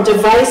 From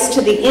device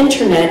to the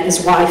internet is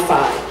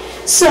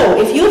Wi-Fi. So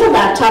if you have a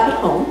laptop at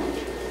home,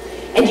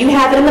 and you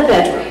have it in the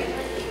bedroom,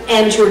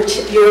 and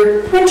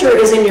your printer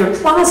is in your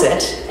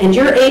closet, and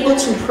you're able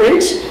to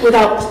print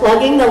without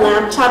plugging the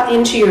laptop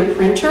into your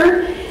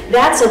printer,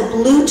 that's a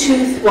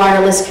Bluetooth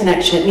wireless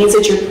connection. It means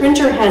that your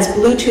printer has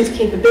Bluetooth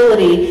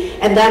capability,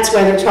 and that's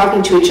why they're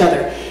talking to each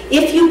other.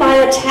 If you buy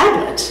a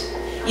tablet,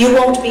 you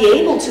won't be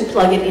able to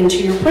plug it into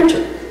your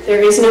printer.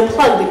 There is no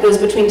plug that goes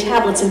between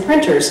tablets and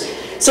printers.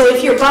 So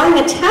if you're buying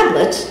a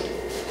tablet,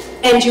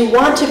 and you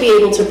want to be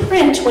able to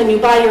print, when you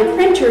buy your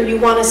printer, you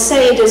want to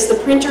say, does the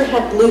printer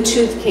have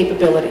Bluetooth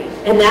capability?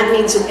 And that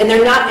means, and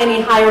they're not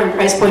any higher in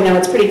price point now,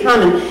 it's pretty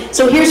common.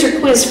 So here's your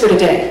quiz for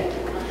today.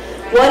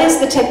 What is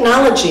the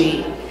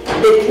technology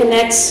that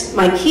connects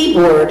my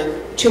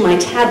keyboard to my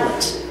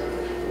tablet?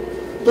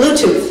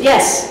 Bluetooth,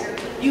 yes.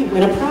 You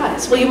win a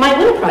prize. Well, you might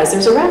win a prize,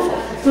 there's a raffle.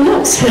 Who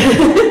knows?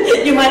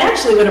 You might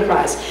actually win a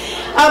prize.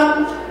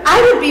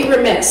 I would be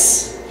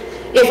remiss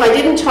if I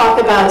didn't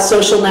talk about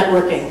social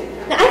networking.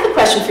 Now, I have a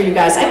question for you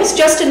guys. I was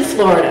just in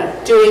Florida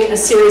doing a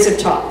series of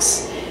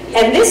talks,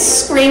 and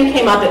this screen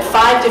came up at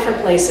 5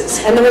 different places,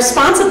 and the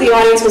response of the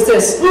audience was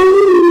this,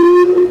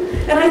 ooh,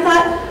 and I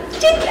thought,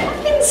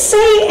 I didn't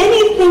say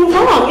anything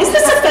wrong. Is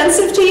this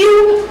offensive to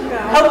you?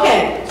 No.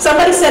 Okay,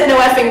 somebody said no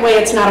effing way,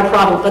 it's not a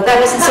problem, but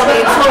that wasn't somebody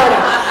in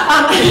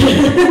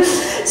Florida.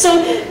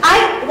 So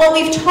what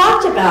we've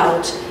talked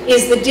about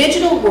is the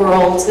digital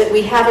worlds that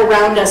we have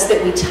around us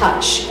that we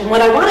touch. And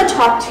what I want to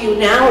talk to you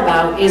now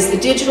about is the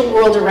digital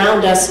world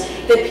around us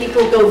that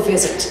people go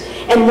visit.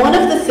 And one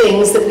of the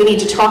things that we need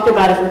to talk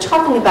about if we're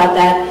talking about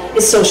that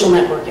is social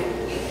networking.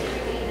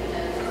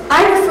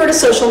 I refer to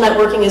social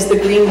networking as the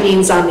green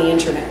beans on the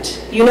internet.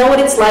 You know what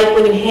it's like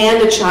when you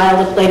hand a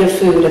child a plate of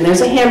food, and there's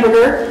a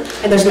hamburger,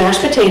 and there's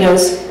mashed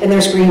potatoes, and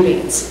there's green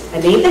beans.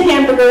 And they eat the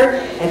hamburger,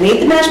 and they eat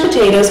the mashed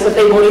potatoes, but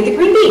they won't eat the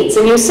green beans.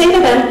 And you say to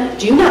them,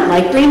 do you not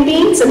like green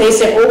beans? And they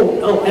say, oh,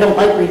 no, I don't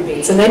like green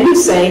beans. And then you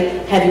say,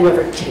 have you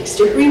ever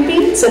tasted green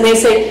beans? And they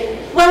say,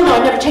 well, no,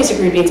 I've never tasted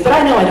green beans, but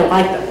I know I don't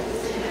like them.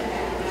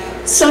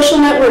 Social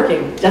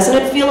networking, doesn't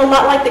it feel a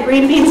lot like the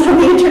green beans on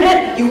the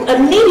internet? You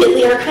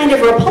immediately are kind of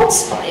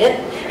repulsed by it,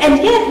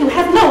 and yet you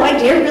have no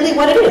idea really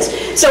what it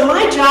is. So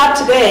my job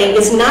today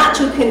is not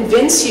to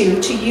convince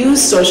you to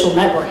use social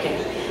networking.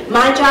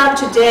 My job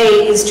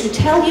today is to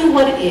tell you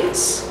what it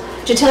is,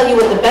 to tell you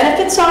what the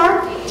benefits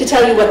are, to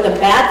tell you what the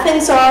bad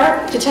things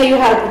are, to tell you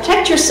how to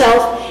protect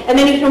yourself, and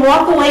then you can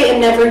walk away and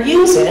never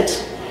use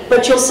it.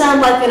 But you'll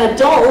sound like an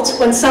adult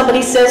when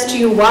somebody says to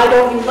you, why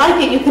don't you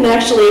like it? You can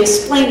actually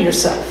explain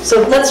yourself.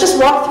 So let's just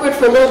walk through it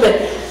for a little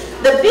bit.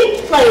 The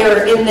big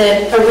player in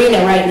the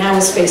arena right now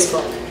is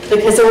Facebook,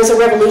 because there was a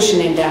revolution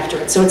named after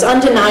it. So it's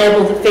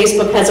undeniable that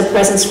Facebook has a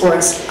presence for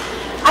us.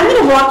 I'm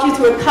going to walk you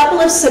through a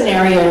couple of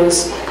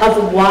scenarios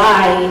of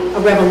why a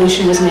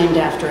revolution was named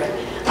after it.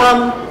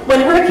 When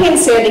Hurricane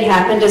Sandy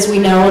happened, as we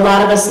know, a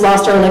lot of us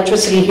lost our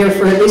electricity here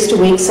for at least a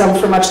week, some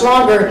for much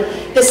longer.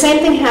 The same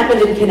thing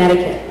happened in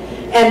Connecticut.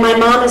 And my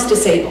mom is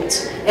disabled.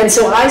 And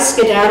so I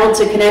skedaddled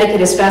to Connecticut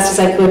as fast as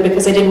I could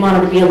because I didn't want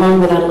her to be alone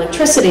without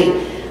electricity.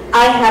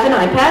 I have an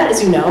iPad,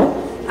 as you know.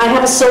 I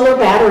have a solar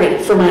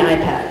battery for my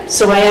iPad.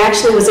 So I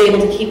actually was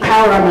able to keep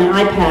power on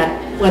my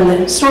iPad when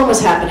the storm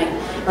was happening,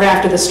 or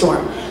after the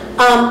storm.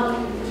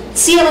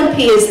 CLMP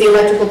is the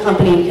electrical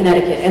company in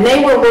Connecticut, and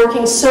they were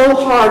working so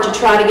hard to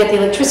try to get the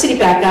electricity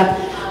back up.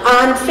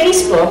 On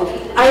Facebook,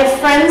 I have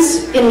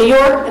friends in New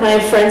York and I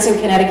have friends in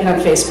Connecticut on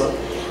Facebook.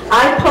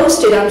 I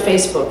posted on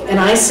Facebook and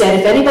I said,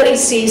 if anybody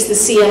sees the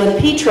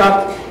CLMP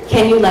truck,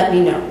 can you let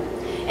me know?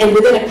 And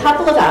within a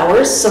couple of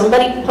hours,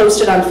 somebody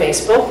posted on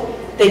Facebook,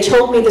 they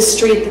told me the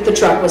street that the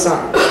truck was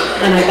on.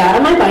 And I got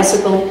on my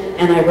bicycle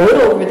and I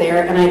rode over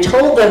there and I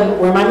told them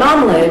where my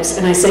mom lives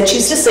and I said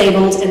she's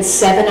disabled, and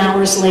 7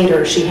 hours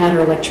later she had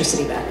her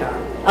electricity back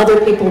on.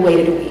 Other people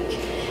waited a week.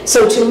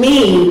 So to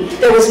me,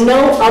 there was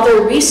no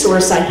other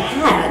resource I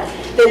had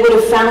that would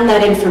have found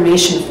that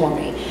information for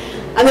me.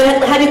 I'm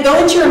going to have you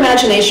go into your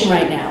imagination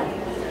right now.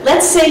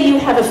 Let's say you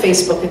have a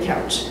Facebook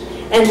account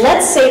And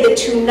let's say that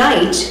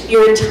tonight,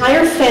 your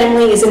entire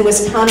family is in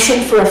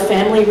Wisconsin for a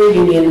family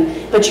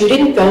reunion, but you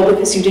didn't go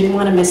because you didn't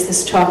want to miss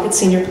this talk at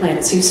Senior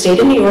Planet. So you stayed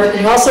in New York,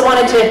 and you also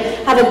wanted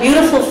to have a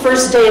beautiful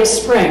first day of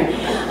spring.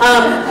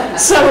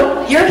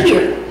 So you're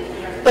here.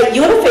 But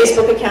you have a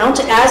Facebook account,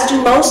 as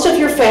do most of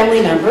your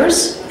family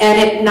members, and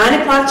at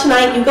 9 o'clock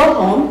tonight you go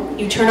home,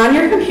 you turn on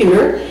your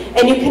computer,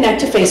 and you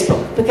connect to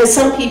Facebook, because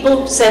some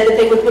people said that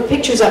they would put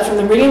pictures up from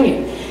the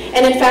reunion.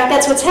 And in fact,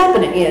 that's what's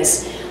happening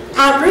is,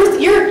 Aunt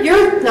Ruth,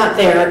 you're not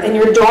there, and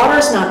your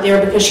daughter's not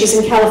there because she's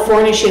in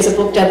California, she has a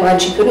book deadline,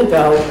 she couldn't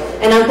go,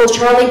 and Uncle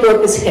Charlie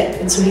broke his hip,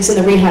 and so he's in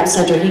the rehab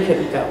center, he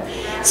couldn't go.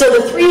 So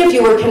the three of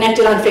you were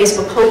connected on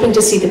Facebook hoping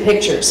to see the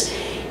pictures.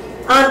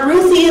 Aunt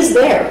Ruthie is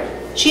there.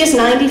 She is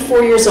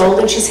 94 years old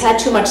and she's had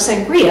too much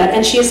sangria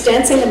and she is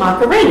dancing the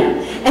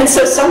Macarena. And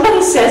so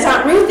somebody says,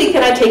 Aunt Ruthie,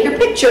 can I take your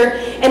picture?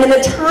 And in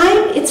the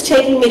time it's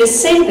taking me to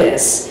say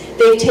this,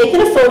 they've taken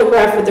a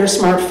photograph with their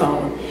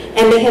smartphone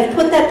and they have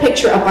put that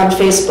picture up on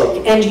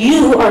Facebook, and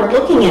you are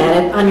looking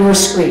at it on your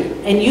screen.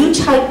 And you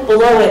type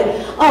below it,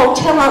 oh,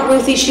 tell Aunt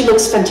Ruthie she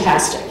looks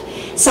fantastic.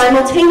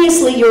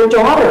 Simultaneously, your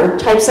daughter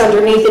types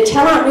underneath it,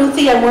 tell Aunt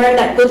Ruthie I'm wearing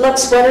that good luck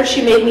sweater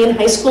she made me in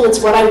high school. It's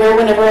what I wear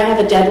whenever I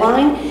have a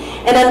deadline.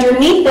 And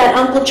underneath that,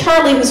 Uncle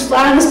Charlie, who's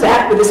flat on his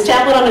back with his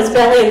tablet on his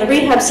belly in the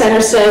rehab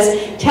center,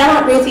 says, tell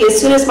Aunt Ruthie as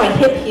soon as my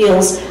hip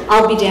heals,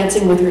 I'll be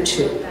dancing with her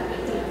too.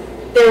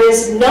 There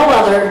is no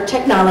other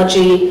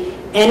technology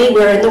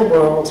anywhere in the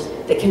world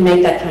that can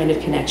make that kind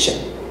of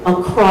connection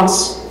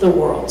across the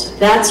world.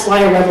 That's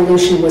why a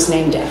revolution was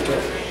named after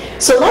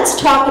it. So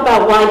let's talk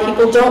about why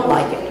people don't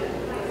like it.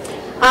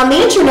 On the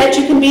internet,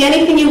 you can be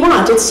anything you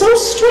want. It's so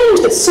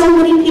strange that so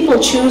many people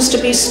choose to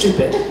be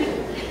stupid.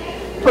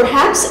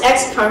 Perhaps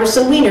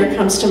ex-Congressman Weiner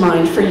comes to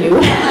mind for you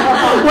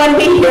when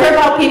we hear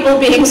about people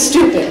being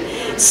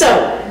stupid.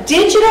 So,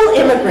 digital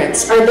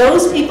immigrants are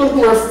those people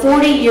who are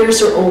 40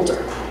 years or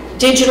older.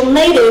 Digital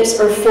natives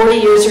are 40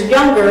 years or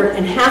younger,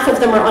 and half of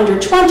them are under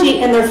 20,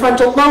 and their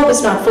frontal lobe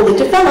is not fully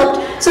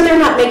developed, so they're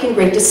not making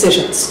great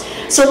decisions.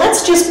 So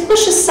let's just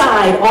push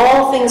aside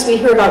all things we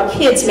hear about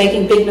kids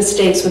making big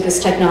mistakes with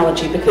this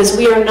technology, because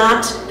we are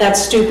not that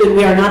stupid,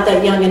 we are not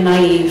that young and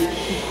naive.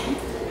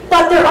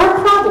 But there are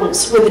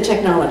problems with the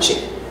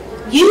technology.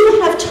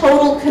 You have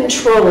total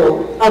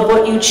control of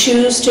what you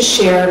choose to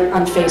share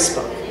on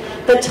Facebook.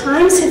 But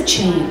times have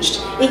changed.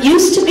 It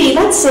used to be,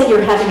 let's say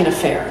you're having an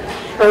affair.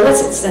 Or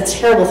that's a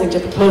terrible thing to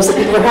propose that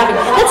people are having.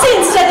 Let's say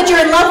instead that you're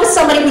in love with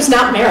somebody who's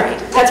not married.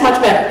 That's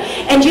much better.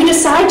 And you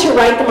decide to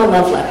write them a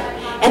love letter.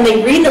 And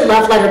they read the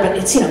love letter, but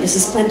it's, this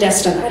is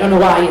clandestine. I don't know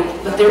why,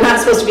 but they're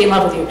not supposed to be in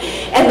love with you.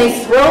 And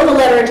they throw the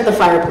letter into the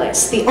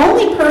fireplace. The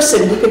only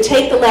person who could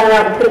take the letter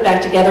out and put it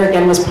back together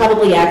again was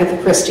probably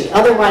Agatha Christie.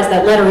 Otherwise,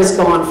 that letter is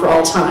gone for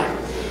all time.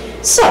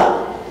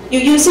 So, you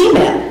use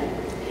email.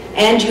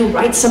 And you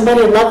write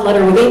somebody a love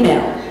letter with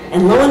email.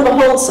 And lo and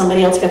behold,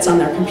 somebody else gets on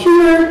their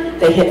computer,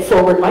 they hit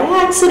forward by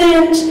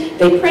accident,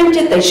 they print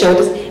it, they show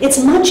it.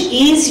 It's much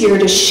easier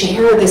to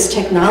share this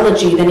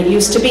technology than it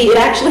used to be. It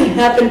actually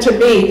happened to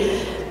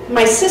me.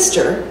 My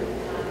sister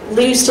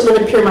used to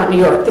live in Piermont, New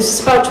York. This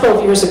is about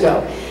 12 years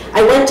ago.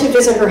 I went to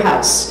visit her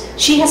house.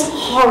 She has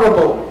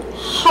horrible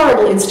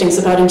instincts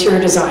about interior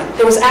design.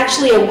 There was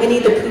actually a Winnie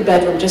the Pooh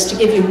bedroom, just to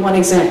give you one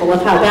example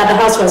of how bad the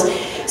house was.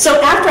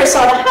 So after I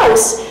saw the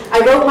house, I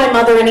wrote my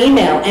mother an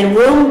email, and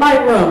room by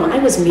room, I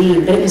was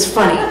mean, but it was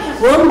funny.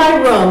 Room by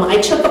room,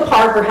 I took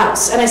apart her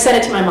house, and I sent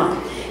it to my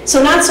mom.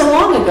 So not so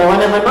long ago,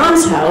 I'm at my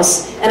mom's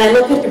house, and I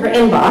look at her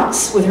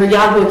inbox with her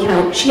Yahoo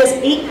account. She has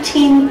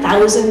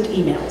 18,000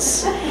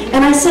 emails.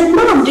 And I said,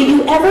 Mom, do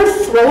you ever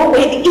throw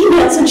away the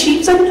emails? And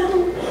she said,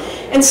 no.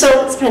 And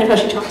so it's kind of how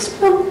she talks.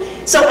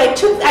 So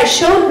I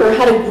showed her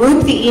how to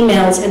group the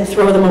emails and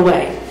throw them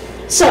away.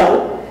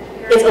 So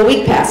if a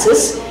week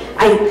passes,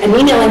 I'm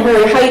emailing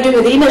her, how you doing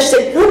with the email? She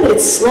said, good, but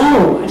it's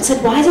slow. I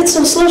said, why is it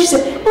so slow? She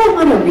said, well, I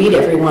want to read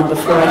everyone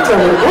before I throw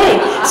it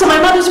away. So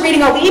my mother's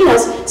reading all the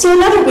emails. So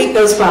another week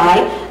goes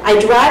by. I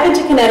drive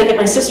into Connecticut.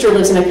 My sister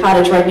lives in a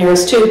cottage right near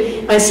us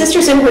too. My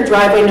sister's in her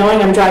driveway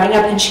knowing I'm driving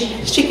up, and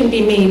she can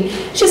be mean.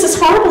 She has this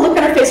horrible look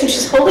on her face, and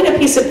she's holding a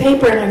piece of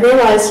paper, and I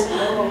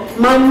realized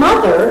my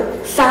mother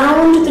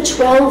found the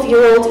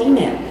 12-year-old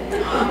email.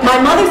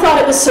 My mother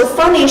thought it was so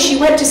funny, she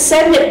went to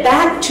send it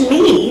back to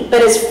me,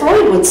 but as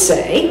Freud would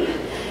say,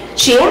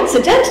 she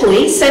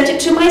accidentally sent it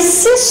to my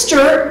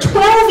sister.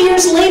 12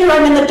 years later,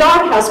 I'm in the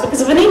doghouse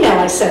because of an email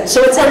I sent.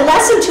 So it's a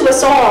lesson to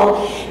us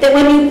all that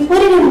when you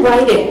put it in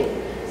writing,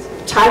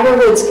 Tiger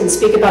Woods can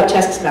speak about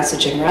text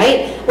messaging,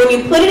 right? When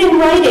you put it in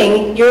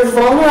writing, you're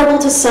vulnerable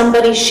to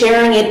somebody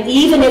sharing it,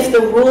 even if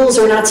the rules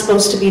are not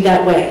supposed to be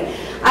that way.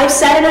 I've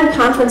sat in on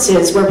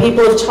conferences where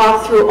people have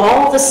talked through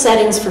all the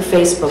settings for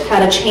Facebook,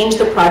 how to change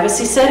the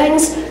privacy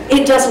settings.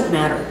 It doesn't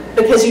matter,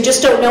 because you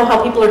just don't know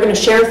how people are going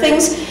to share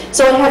things.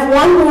 So I have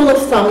one rule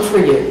of thumb for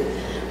you.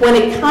 When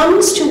it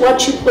comes to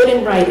what you put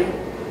in writing,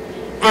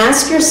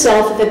 ask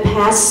yourself if it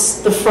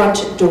passes the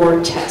front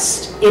door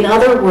test. In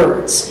other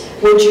words,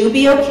 would you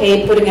be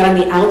okay putting it on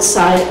the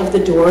outside of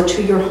the door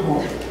to your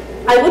home?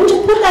 I wouldn't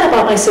have put that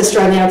about my sister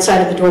on the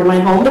outside of the door to my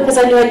home because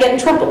I knew I'd get in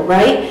trouble,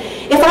 right?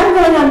 If I'm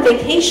going on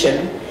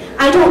vacation,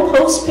 I don't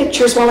post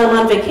pictures while I'm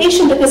on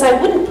vacation because I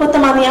wouldn't put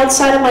them on the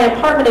outside of my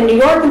apartment in New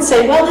York and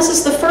say, well, this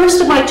is the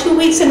first of my 2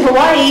 weeks in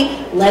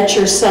Hawaii, let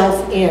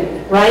yourself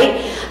in,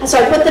 right? So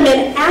I put them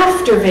in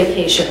after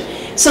vacation.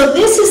 So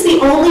this is the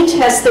only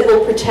test that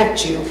will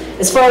protect you,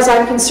 as far as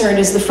I'm concerned,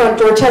 is the front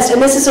door test.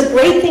 And this is a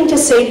great thing to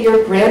say to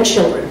your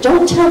grandchildren.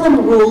 Don't tell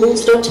them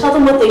rules, don't tell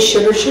them what they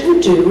should or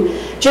shouldn't do.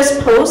 Just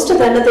pose to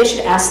them that they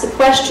should ask the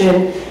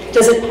question,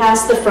 does it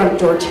pass the front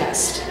door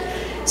test?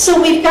 So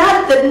we've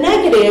got the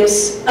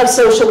negatives of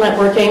social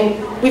networking,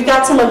 we've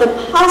got some of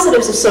the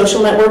positives of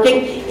social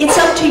networking. It's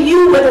up to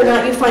you whether or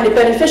not you find it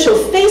beneficial.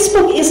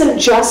 Facebook isn't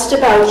just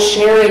about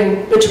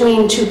sharing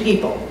between two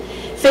people.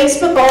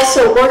 Facebook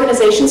also,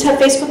 organizations have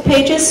Facebook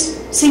pages.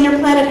 Senior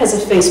Planet has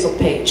a Facebook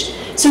page.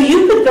 So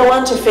you could go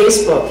onto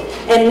Facebook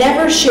and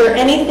never share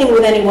anything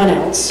with anyone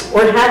else,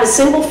 or have a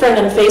single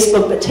friend on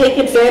Facebook, but take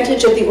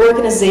advantage of the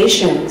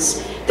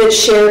organizations that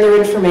share their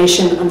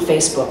information on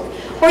Facebook.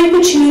 Or you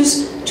could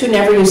choose to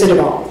never use it at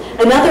all.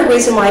 Another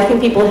reason why I think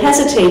people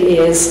hesitate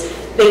is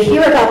they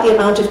hear about the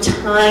amount of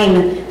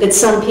time that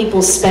some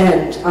people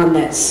spend on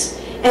this.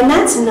 And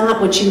that's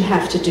not what you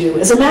have to do.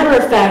 As a matter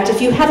of fact,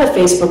 if you have a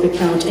Facebook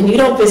account and you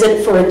don't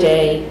visit for a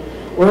day,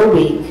 or a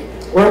week,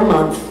 or a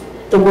month,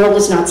 the world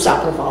does not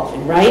stop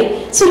revolving,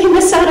 right? So you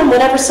miss out on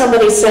whatever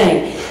somebody's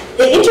saying.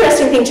 The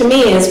interesting thing to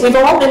me is we've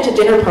all been to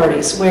dinner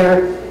parties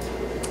where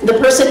the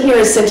person here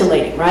is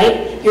scintillating,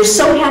 right? You're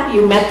so happy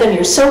you met them,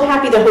 you're so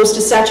happy the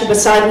hostess sat you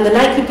beside them, the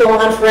night could go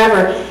on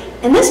forever.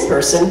 And this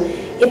person,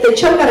 if they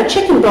choke on a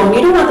chicken bone,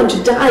 you don't want them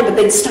to die, but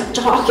they'd stop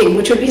talking,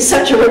 which would be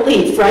such a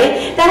relief,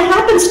 right? That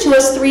happens to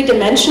us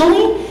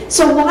three-dimensionally,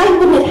 so why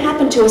wouldn't it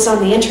happen to us on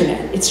the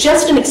internet? It's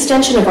just an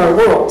extension of our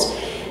world.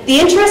 The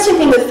interesting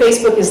thing with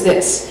Facebook is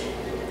this.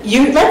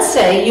 Let's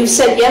say you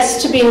said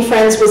yes to being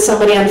friends with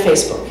somebody on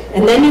Facebook,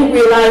 and then you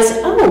realize,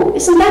 oh,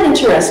 isn't that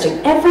interesting?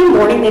 Every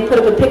morning they put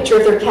up a picture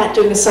of their cat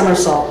doing a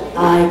somersault.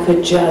 I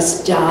could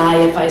just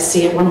die if I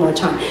see it one more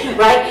time,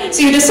 right?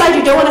 So you decide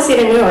you don't want to see it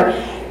anymore.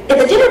 At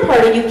the dinner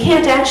party, you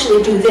can't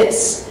actually do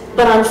this.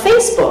 But on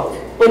Facebook,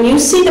 when you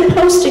see the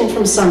posting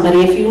from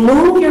somebody, if you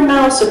move your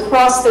mouse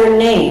across their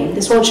name,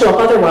 this won't show up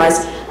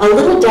otherwise, a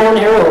little down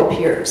arrow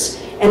appears.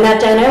 And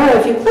that down arrow,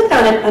 if you click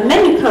on it, a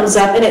menu comes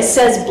up and it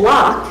says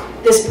block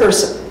this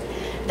person.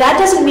 That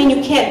doesn't mean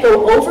you can't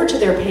go over to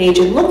their page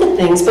and look at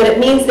things, but it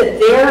means that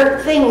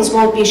their things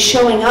won't be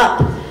showing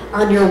up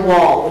on your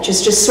wall, which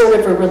is just sort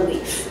of a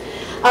relief.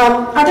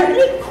 Are there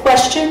any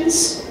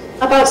questions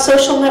about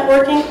social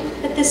networking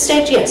at this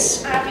stage?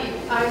 Yes? Abby,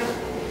 I'm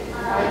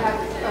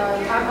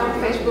on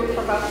Facebook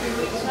for about 3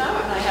 weeks now,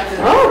 and I have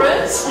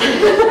friends.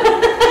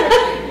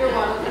 You're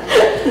one of them.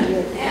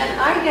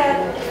 And I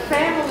get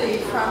family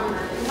from,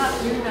 not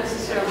you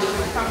necessarily,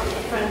 but from a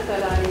friend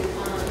that I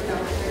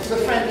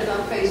befriended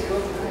on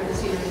Facebook. I haven't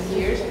seen her in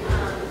years.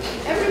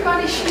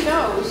 Everybody she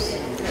knows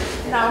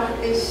now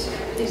is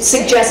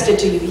suggested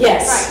to you,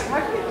 yes.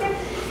 Right. What do you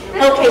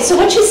get? Okay, so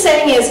what she's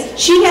saying is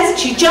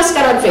she just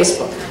got on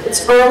Facebook.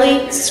 It's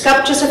early, it's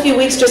got just a few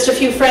weeks, just a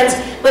few friends,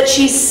 but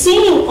she's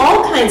seeing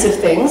all kinds of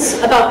things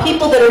about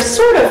people that are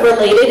sort of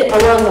related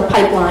along the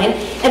pipeline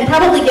and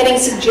probably getting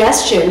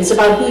suggestions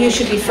about who you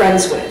should be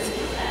friends with.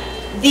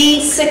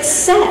 The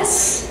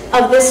success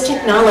of this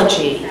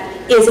technology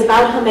is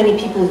about how many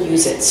people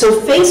use it.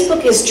 So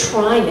Facebook is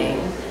trying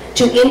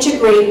to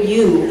integrate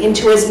you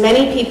into as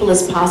many people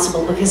as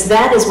possible because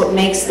that is what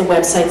makes the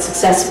website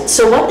successful.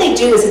 So what they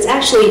do is, it's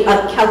actually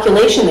a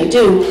calculation they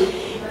do.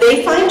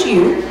 They find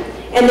you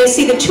and they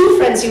see the 2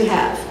 friends you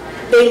have.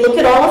 They look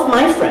at all of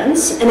my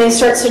friends and they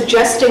start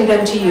suggesting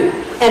them to you.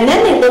 And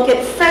then they look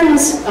at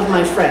friends of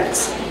my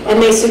friends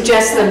and they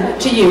suggest them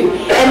to you.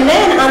 And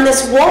then on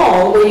this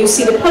wall where you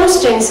see the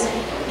postings,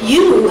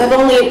 you have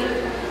only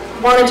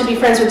wanted to be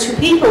friends with 2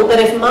 people, but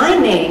if my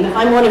name, if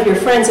I'm one of your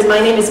friends and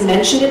my name is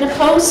mentioned in a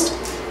post,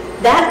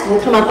 that will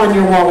come up on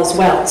your wall as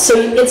well. So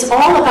it's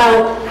all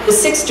about the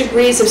 6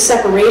 degrees of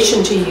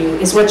separation to you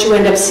is what you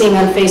end up seeing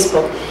on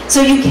Facebook.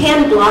 So you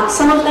can block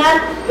some of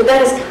that, but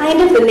that is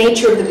kind of the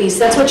nature of the beast.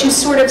 That's what you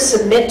sort of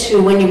submit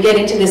to when you get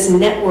into this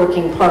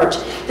networking part.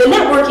 The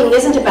networking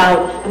isn't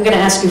about, I'm going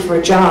to ask you for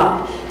a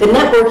job. The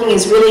networking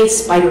is really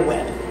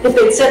spiderweb. If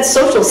they'd said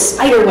social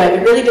spiderweb,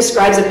 it really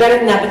describes it better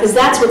than that, because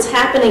that's what's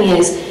happening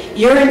is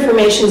your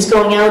information is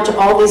going out to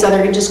all these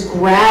other and just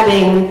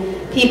grabbing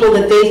people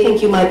that they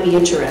think you might be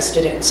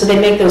interested in. So they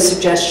make those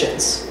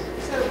suggestions.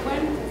 So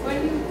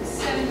when you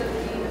send a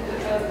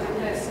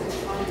message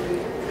on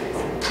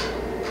Facebook,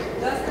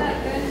 does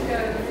that then go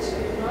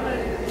to not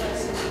only the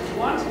person you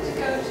want it to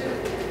go to,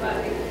 but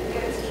it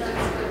gets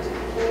transferred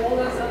to all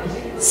those other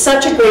people?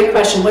 Such a great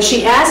question. What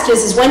she asked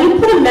is when you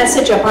put a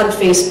message up on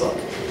Facebook,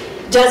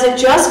 does it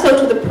just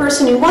go to the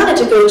person you want it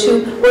to go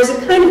to, or is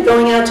it kind of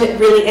going out to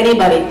really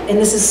anybody? And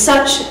this is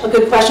such a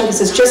good question because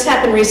this just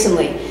happened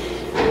recently.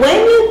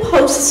 when you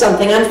post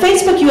something, on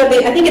Facebook you have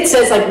I think it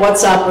says like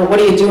what's up or what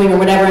are you doing or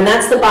whatever, and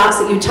that's the box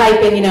that you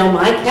type in, you know,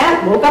 my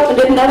cat woke up and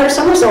did another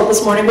somersault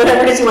this morning,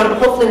 whatever it is you want,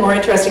 hopefully more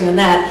interesting than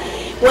that.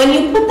 When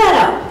you put that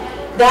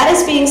up, that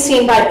is being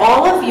seen by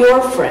all of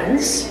your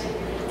friends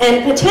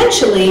and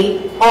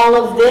potentially all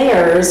of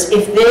theirs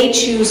if they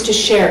choose to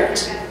share it.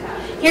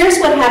 Here's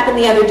what happened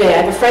the other day.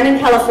 I have a friend in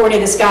California,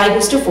 this guy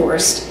who's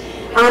divorced.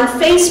 On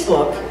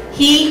Facebook,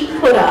 he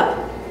put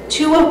up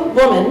to a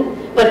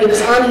woman, but it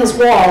was on his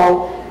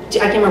wall,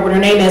 I can't remember what her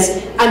name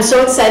is, I'm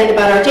so excited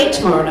about our date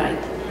tomorrow night.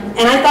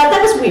 And I thought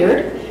that was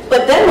weird,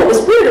 but then what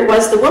was weirder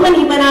was the woman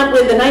he went out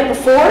with the night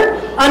before,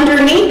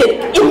 underneath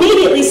it,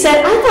 immediately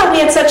said, I thought we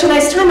had such a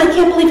nice time, I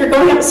can't believe you're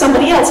going out with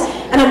somebody else.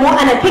 And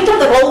I picked up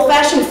the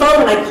old-fashioned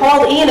phone and I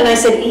called Ian and I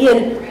said,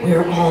 Ian,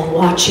 we're all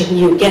watching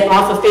you, get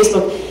off of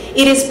Facebook.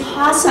 It is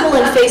possible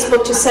in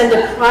Facebook to send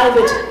a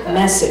private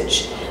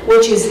message,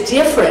 which is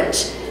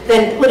different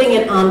than putting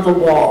it on the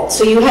wall.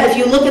 So if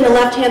you look in the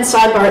left-hand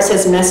sidebar, it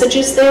says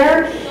messages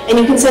there, and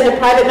you can send a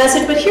private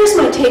message, but here's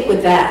my take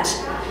with that.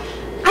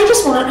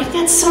 I've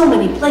got so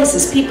many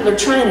places people are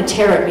trying to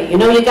tear at me. You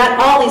know, you got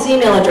all these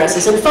email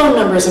addresses and phone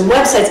numbers and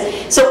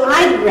websites, so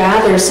I'd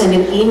rather send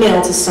an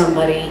email to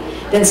somebody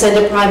than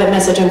send a private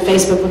message on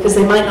Facebook because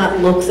they might not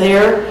look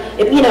there.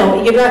 You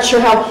know, you're not sure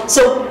how.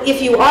 So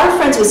if you are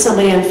friends with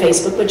somebody on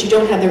Facebook, but you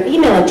don't have their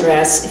email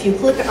address, if you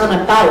click on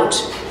About,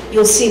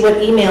 you'll see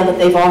what email that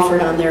they've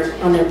offered on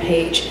their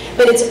page.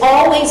 But it's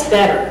always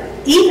better.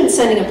 Even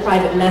sending a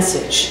private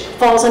message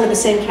falls under the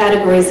same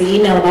category as the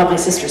email about my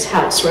sister's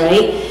house,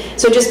 right?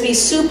 So just be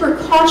super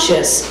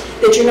cautious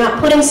that you're not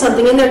putting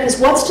something in there, because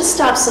what's to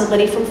stop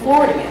somebody from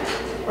forwarding it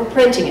or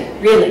printing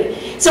it, really?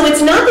 So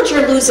it's not that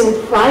you're losing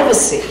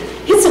privacy.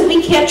 It's that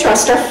we can't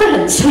trust our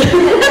friends.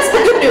 That's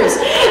the good news.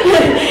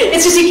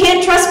 It's just you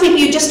can't trust people.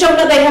 You just don't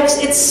know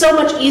it's so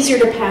much easier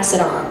to pass it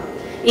on,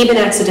 even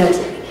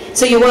accidentally.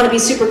 So you want to be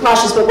super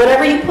cautious, but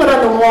whatever you put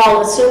on the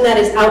wall, assume that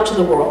is out to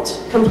the world,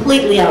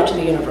 completely out to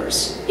the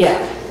universe. Yeah.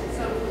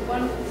 So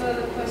one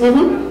further question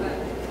about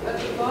that.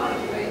 At the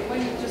bottom, when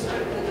you just put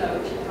the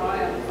note,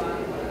 try and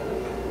find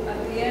whatever,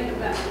 at the end of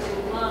that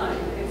little line,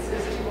 it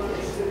says you want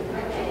to do it, but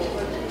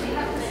you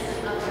have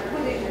to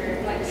put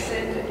it, like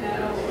send it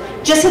now,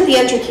 or... Just hit the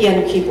enter key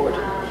on your keyboard.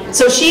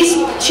 So she's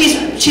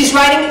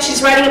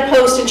writing a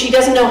post and she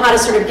doesn't know how to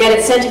sort of get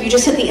it sent. If you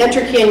just hit the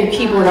enter key on your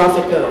keyboard, off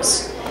it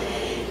goes.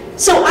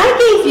 So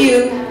I gave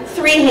you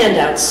 3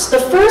 handouts. The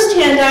first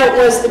handout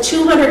was the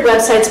 200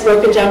 websites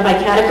broken down by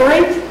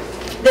category.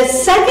 The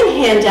second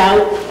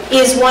handout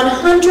is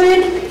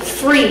 100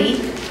 free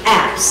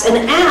apps.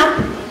 An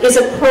app is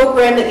a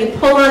program that you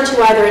pull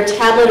onto either a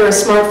tablet or a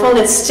smartphone.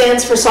 It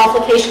stands for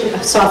software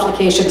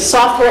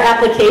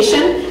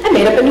application. I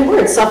made up a new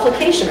word,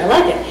 softlication. I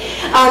like it.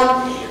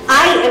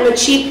 I am a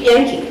cheap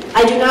Yankee.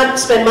 I do not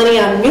spend money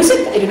on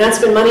music, I do not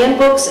spend money on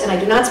books, and I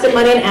do not spend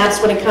money on apps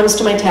when it comes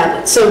to my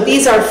tablet. So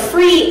these are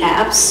free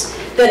apps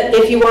that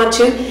if you want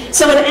to.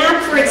 So an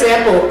app, for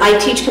example, I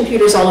teach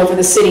computers all over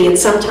the city, and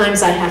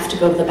sometimes I have to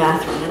go to the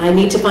bathroom, and I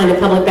need to find a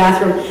public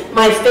bathroom.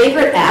 My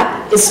favorite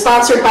app is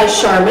sponsored by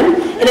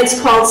Charmin, and it's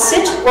called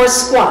Sit or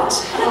Squat.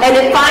 And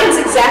it finds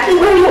exactly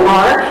where you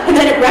are, and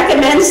then it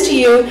recommends to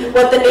you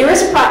what the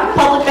nearest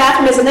public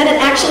bathroom is, and then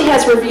it actually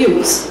has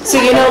reviews. So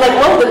you know, like,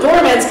 oh, the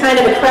doorman's kind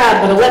of a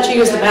crowd, but it'll let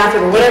you use the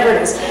bathroom, or whatever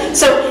it is.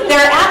 So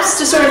there are apps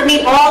to sort of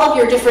meet all of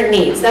your different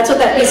needs. That's what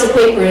that piece of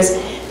paper is.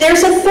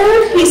 There's a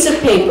third piece of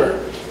paper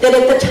that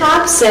at the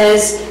top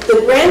says,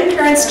 the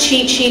grandparents'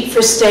 cheat sheet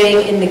for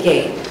staying in the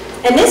game.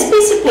 And this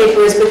piece of paper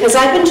is because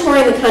I've been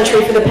touring the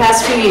country for the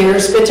past few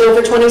years, been to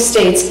over 20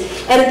 states,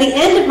 and at the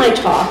end of my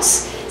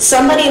talks,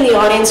 somebody in the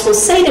audience will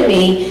say to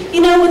me, you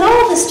know, with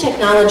all this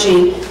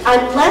technology,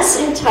 I'm less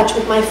in touch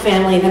with my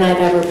family than I've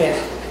ever been.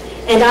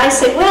 And I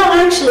say, well,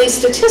 actually,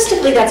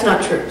 statistically, that's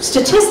not true. The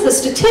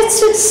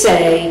statistics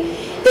say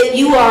that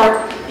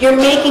you're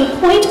making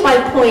point by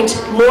point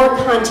more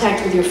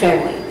contact with your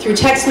family through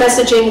text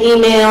messaging,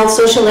 email,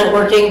 social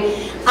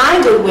networking. I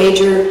would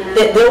wager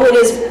that though it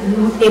is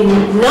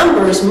in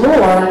numbers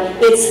more,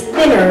 it's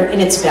thinner in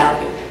its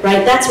value,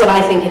 right? That's what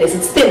I think it is.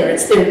 It's thinner.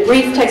 They're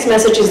brief text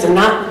messages. They're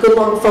not good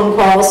long phone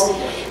calls.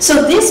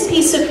 So this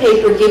piece of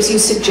paper gives you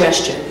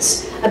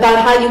suggestions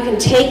about how you can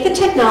take the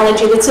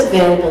technology that's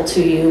available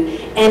to you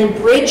and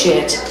bridge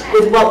it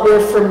with what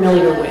we're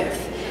familiar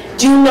with.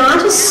 Do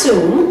not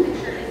assume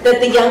that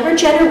the younger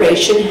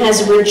generation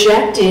has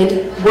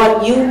rejected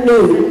what you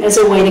knew as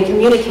a way to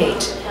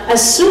communicate.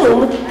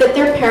 Assume that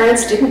their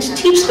parents didn't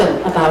teach them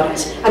about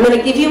it. I'm going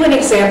to give you an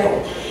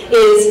example.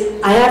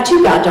 I have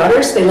 2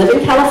 goddaughters. They live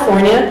in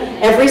California.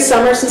 Every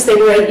summer since they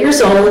were 8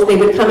 years old, they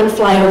would come and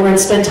fly over and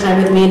spend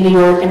time with me in New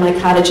York and my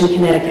cottage in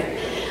Connecticut.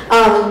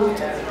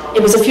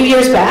 It was a few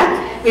years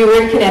back. We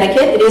were in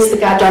Connecticut. It is the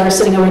goddaughter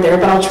sitting over there,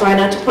 but I'll try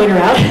not to point her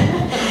out.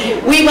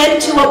 We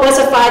went to what was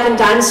a 5 and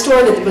dime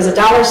store that was a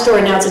dollar store,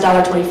 and now it's a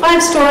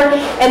 $1.25 store,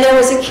 and there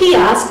was a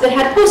kiosk that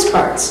had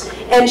postcards.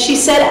 And she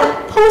said,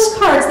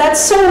 postcards, that's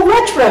so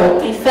retro.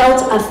 I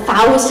felt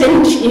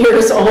 1,000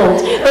 years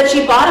old. But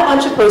she bought a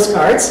bunch of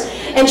postcards,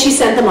 and she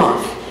sent them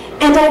off.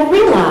 And I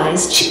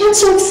realized she got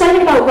so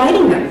excited about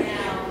writing them.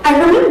 I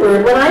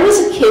remembered when I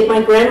was a kid,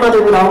 my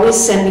grandmother would always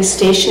send me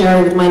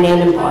stationery with my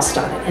name embossed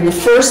on it. And the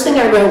first thing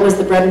I wrote was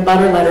the bread and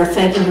butter letter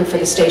thanking her for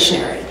the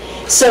stationery.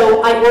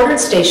 So I ordered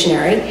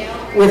stationery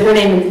with her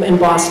name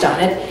embossed on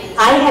it.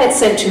 I had it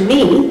sent to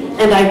me,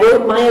 and I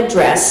wrote my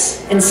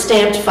address and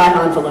stamped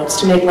 5 envelopes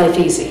to make life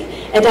easy.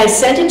 And I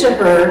sent it to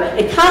her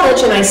at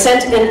college, and I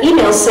sent an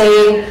email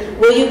saying,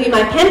 will you be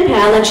my pen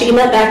pal? And she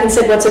emailed back and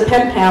said, what's a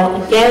pen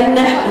pal? Again,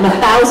 I'm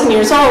 1,000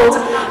 years old.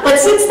 But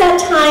since that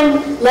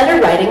time,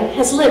 letter writing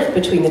has lived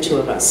between the two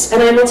of us.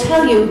 And I will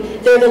tell you,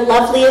 they're the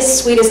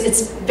loveliest, sweetest,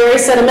 it's very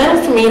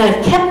sentimental for me, and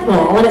I've kept them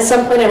all, and at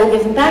some point I will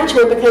give them back to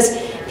her because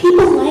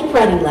people like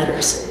writing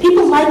letters.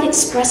 People like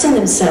expressing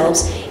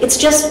themselves. It's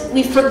just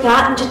we've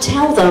forgotten to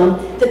tell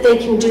them that they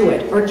can do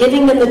it, or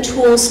giving them the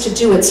tools to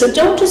do it. So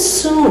don't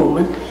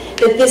assume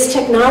that this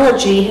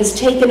technology has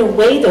taken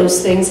away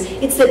those things.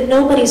 It's that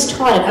nobody's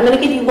taught it. I'm going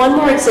to give you one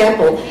more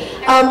example.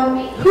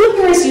 Who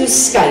here has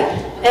used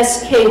Skype?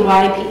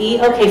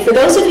 S-K-Y-P-E? Okay, for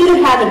those of you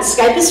who haven't,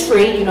 Skype is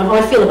free. You know how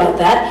I feel about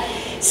that.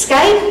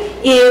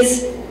 Skype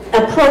is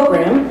a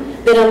program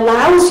that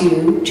allows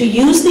you to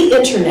use the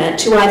internet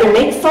to either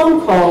make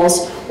phone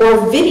calls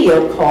or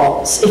video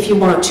calls if you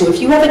want to. If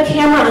you have a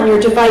camera on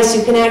your device,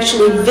 you can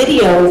actually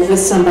video with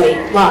somebody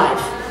live,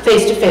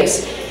 face to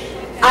face.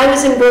 I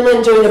was in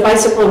Berlin doing a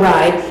bicycle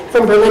ride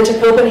from Berlin to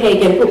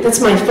Copenhagen. Oop, that's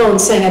my phone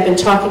saying I've been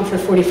talking for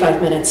 45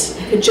 minutes.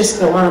 I could just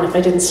go on if I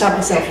didn't stop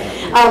myself.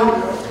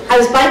 I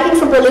was biking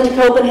from Berlin to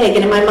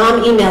Copenhagen, and my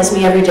mom emails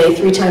me every day,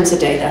 3 times a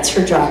day. That's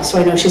her job, so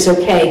I know she's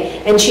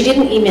okay. And she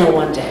didn't email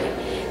one day.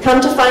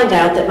 Come to find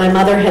out that my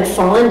mother had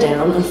fallen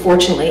down,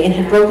 unfortunately, and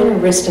had broken her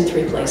wrist in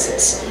 3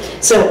 places.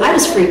 So I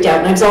was freaked out,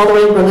 and I was all the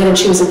way in Berlin, and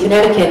she was in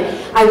Connecticut.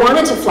 I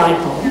wanted to fly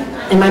home.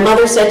 And my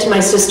mother said to my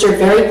sister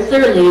very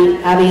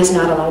clearly, Abby is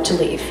not allowed to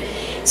leave.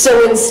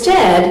 So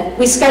instead,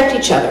 we Skyped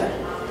each other.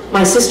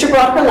 My sister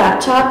brought her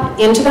laptop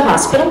into the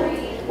hospital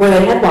where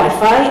they had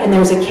Wi-Fi, and there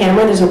was a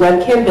camera, there's a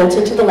webcam built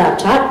into the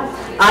laptop.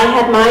 I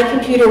had my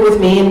computer with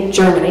me in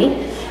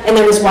Germany, and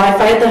there was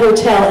Wi-Fi at the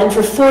hotel, and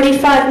for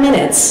 45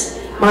 minutes,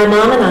 my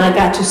mom and I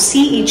got to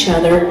see each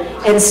other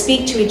and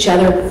speak to each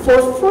other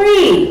for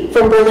free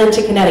from Berlin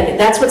to Connecticut.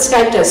 That's what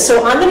Skype does.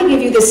 So I'm going to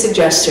give you this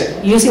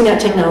suggestion, using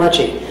that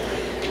technology.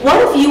 What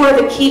if you are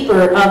the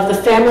keeper of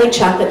the family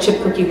chocolate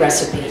chip cookie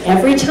recipe?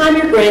 Every time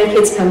your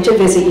grandkids come to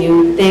visit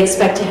you, they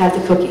expect to have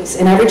the cookies.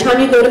 And every time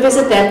you go to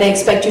visit them, they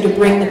expect you to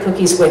bring the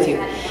cookies with you.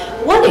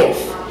 What if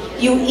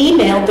you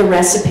emailed the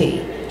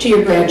recipe to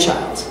your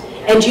grandchild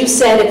and you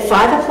said at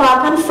 5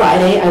 o'clock on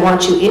Friday, I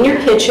want you in your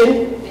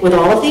kitchen with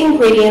all of the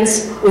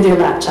ingredients with your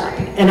laptop.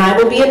 And I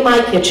will be in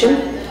my kitchen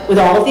with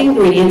all of the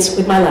ingredients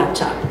with my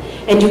laptop.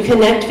 And you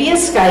connect via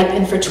Skype,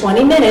 and for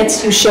 20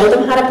 minutes, you show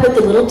them how to put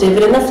the little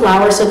divot in the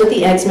flour so that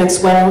the eggs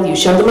mix well. You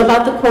show them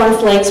about the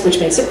cornflakes, which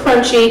makes it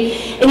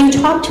crunchy. And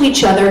you talk to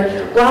each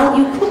other while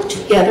you cook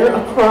together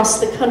across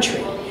the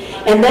country.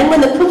 And then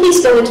when the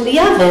cookies go into the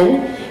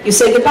oven, you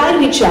say goodbye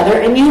to each other,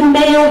 and you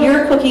mail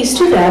your cookies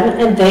to them,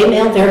 and they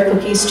mail their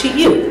cookies to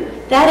you.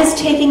 That is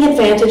taking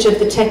advantage of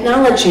the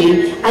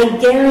technology. I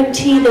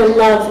guarantee they'll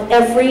love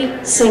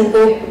every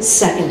single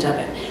second of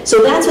it.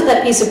 So that's what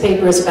that piece of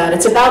paper is about.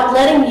 It's about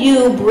letting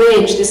you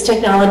bridge this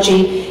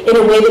technology in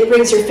a way that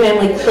brings your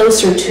family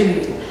closer to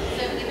you.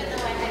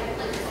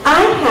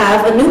 I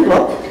have a new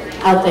book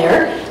out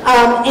there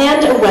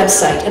and a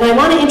website. And I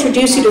want to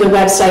introduce you to the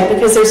website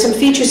because there's some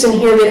features in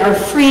here that are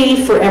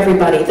free for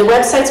everybody. The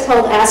website's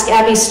called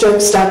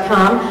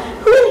AskAbbyStokes.com.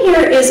 Who in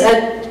here is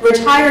a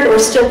retired or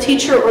still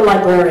teacher or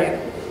librarian?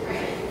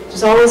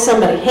 There's always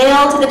somebody.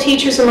 Hail to the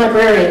teachers and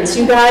librarians.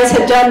 You guys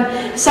have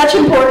done such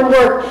important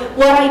work.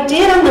 What I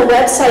did on the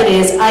website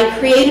is I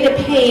created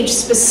a page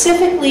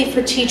specifically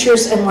for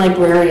teachers and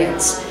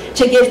librarians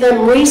to give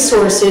them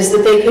resources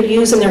that they could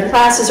use in their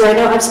classes. Or I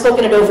know I've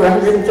spoken at over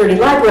 130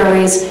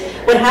 libraries.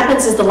 What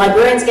happens is the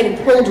librarian's getting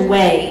pulled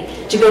away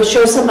to go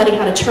show somebody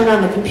how to turn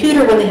on the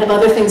computer when they have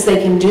other things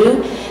they can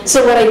do.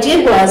 So what I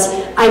did was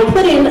I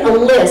put in a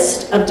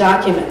list of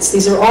documents.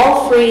 These are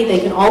all free. They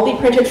can all be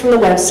printed from the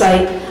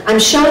website. I'm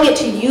showing it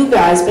to you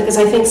guys because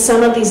I think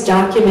some of these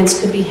documents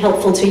could be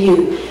helpful to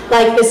you.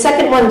 Like the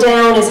second one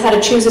down is how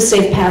to choose a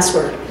safe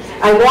password.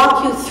 I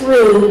walk you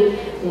through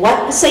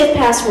what the safe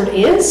password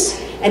is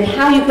and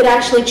how you could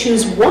actually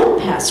choose one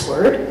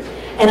password,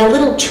 and a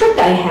little trick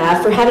I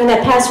have for having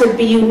that password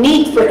be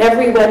unique for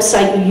every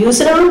website you use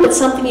it on, but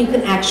something you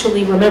can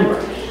actually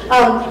remember.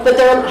 But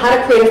there, how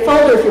to create a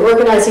folder if you're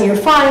organizing your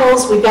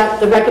files. We've got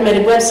the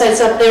recommended websites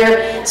up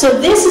there.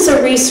 So this is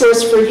a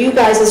resource for you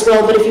guys as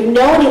well, but if you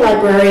know any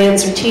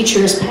librarians or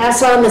teachers,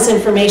 pass on this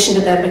information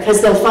to them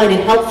because they'll find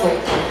it helpful.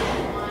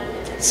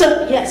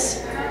 So,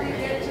 yes.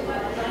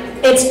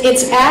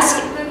 It's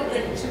ask.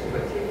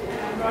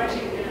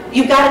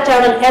 You got it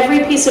down on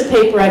every piece of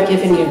paper I've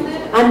given you.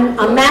 I'm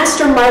a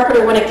master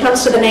marketer when it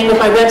comes to the name of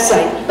my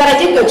website. But I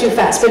did go too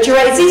fast. But you're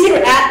right, it's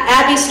easier.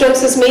 Abby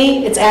Stokes is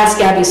me. It's Ask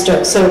Abby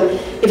Stokes. So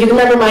if you can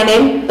remember my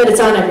name, but it's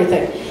on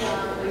everything.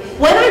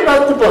 When I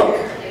wrote the book,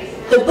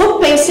 The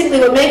book basically,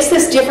 what makes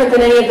this different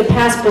than any of the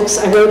past books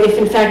I wrote, if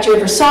in fact you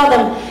ever saw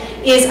them,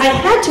 is I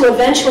had to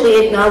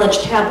eventually acknowledge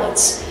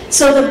tablets.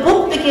 So the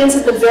book begins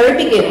at the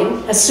very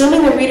beginning,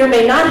 assuming the reader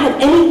may not have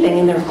anything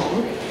in their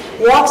home,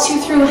 walks you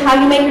through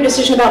how you make your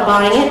decision about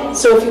buying it.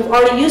 So if you've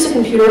already used a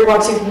computer, it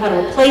walks you through how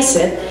to replace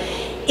it.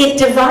 It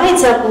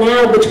divides up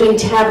now between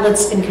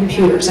tablets and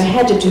computers. I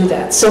had to do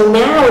that. So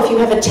now if you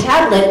have a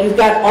tablet, you've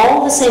got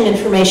all the same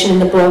information in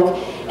the book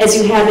as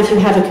you have if you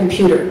have a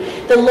computer.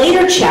 The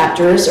later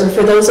chapters, or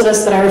for those of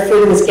us that I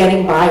refer to as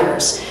getting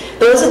buyers,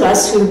 those of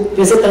us who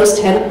visit those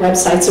 10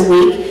 websites a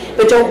week,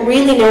 but don't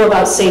really know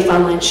about safe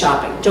online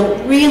shopping,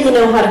 don't really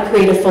know how to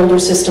create a folder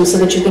system so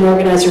that you can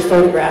organize your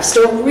photographs,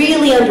 don't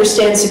really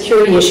understand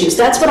security issues.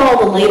 That's what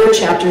all the later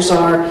chapters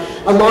are,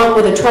 along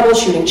with a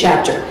troubleshooting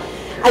chapter.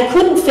 I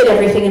couldn't fit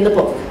everything in the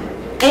book,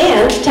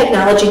 and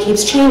technology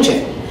keeps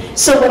changing.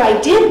 So what I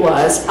did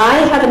was, I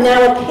have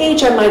now a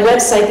page on my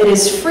website that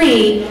is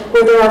free,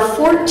 where there are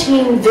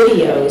 14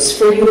 videos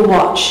for you to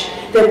watch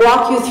that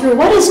walk you through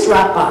what is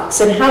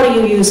Dropbox and how do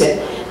you use it.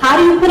 How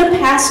do you put a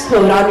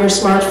passcode on your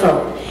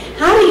smartphone?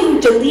 How do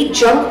you delete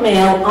junk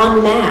mail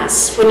en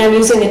masse when I'm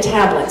using a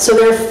tablet? So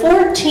there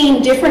are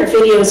 14 different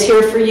videos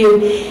here for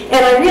you,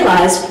 and I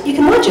realized you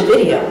can watch a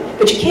video,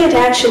 but you can't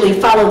actually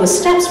follow the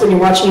steps when you're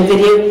watching a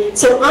video.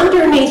 So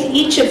underneath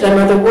each of them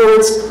are the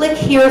words, click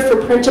here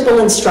for printable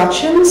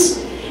instructions.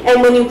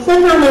 And when you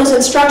click on those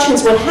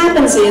instructions, what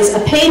happens is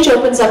a page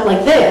opens up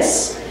like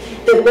this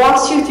that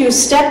walks you through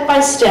step by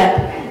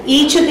step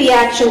each of the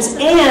actions,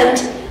 and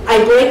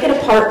I break it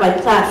apart by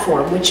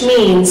platform, which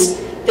means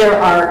there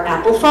are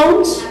Apple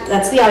phones,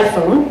 that's the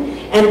iPhone,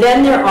 and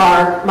then there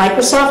are,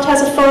 Microsoft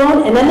has a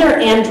phone, and then there are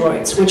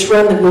Androids, which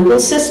run the Google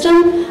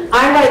system.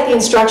 I write the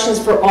instructions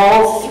for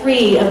all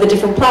 3 of the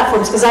different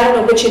platforms because I don't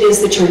know which it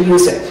is that you're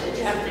using.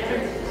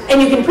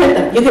 And you can print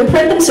them. You can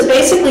print them, so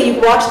basically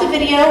you watch the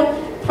video,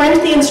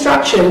 print the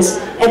instructions,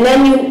 and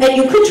then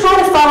you could try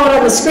to follow it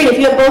on the screen. If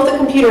you have both a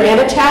computer and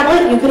a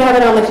tablet, you could have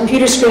it on the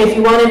computer screen if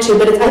you wanted to,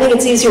 but I think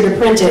it's easier to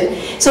print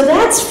it. So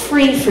that's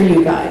free for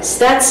you guys.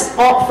 That's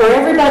all for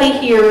everybody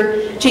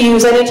here to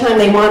use anytime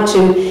they want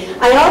to.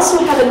 I also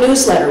have a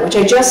newsletter, which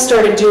I just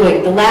started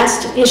doing. The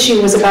last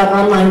issue was about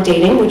online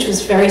dating, which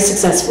was very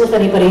successful, if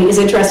anybody is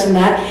interested in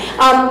that.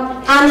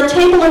 On the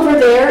table over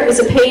there is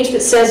a page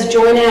that says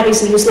Join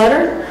Abby's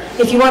newsletter.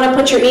 If you want to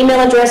put your email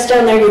address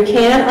down there, you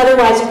can.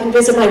 Otherwise, you can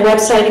visit my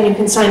website and you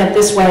can sign up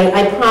this way.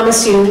 I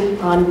promise you,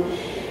 on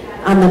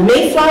the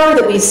Mayflower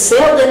that we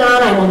sailed in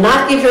on, I will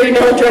not give your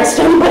email address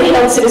to anybody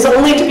else. It is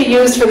only to be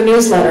used for the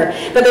newsletter.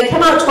 But they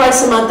come out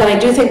twice a month, and I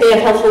do think they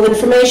have helpful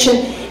information.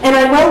 And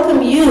I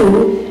welcome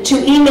you to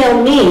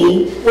email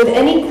me with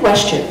any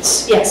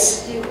questions.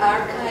 Yes? Do you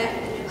archive?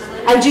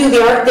 I do.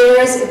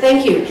 There is,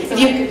 thank you.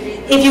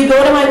 If you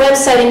go to my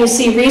website and you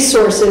see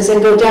resources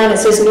and go down, it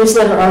says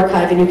Newsletter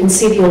Archive, and you can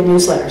see the old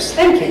newsletters.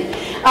 Thank you.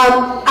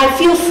 I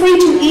feel free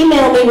to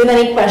email me with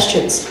any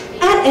questions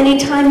at any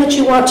time that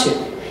you want to.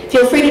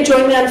 Feel free to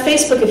join me on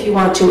Facebook if you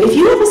want to. If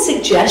you have a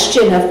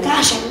suggestion of,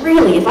 gosh,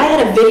 if I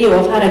had a video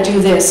of how to do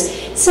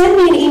this, send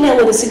me an email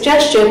with a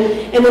suggestion,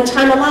 and when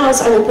time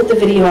allows, I will put the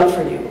video up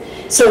for you.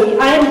 So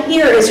I am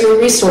here as your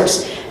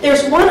resource.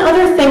 There's one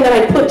other thing that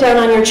I put down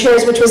on your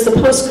chairs, which was the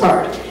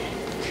postcard.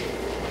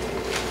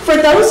 For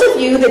those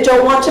of you that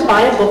don't want to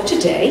buy a book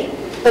today,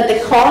 but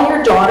that call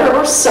your daughter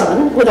or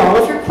son with all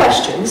of your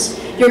questions,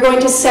 you're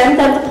going to send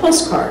them the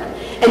postcard.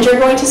 And you're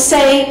going to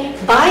say,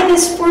 buy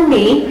this for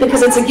me,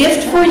 because it's a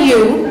gift for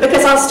you,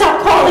 because I'll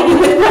stop calling you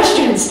with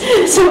questions.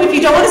 So if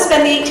you don't want to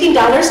spend the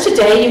 $18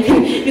 today,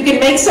 you can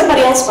make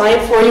somebody else buy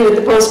it for you with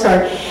the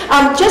postcard.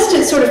 Just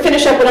to sort of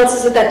finish up what else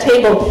is at that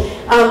table,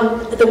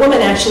 the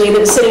woman actually that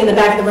was sitting in the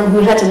back of the room who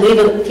had to leave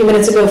a few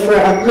minutes ago for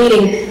a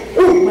meeting,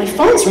 ooh, my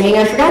phone's ringing,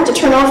 I forgot to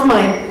turn off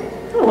my,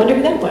 oh, I wonder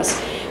who that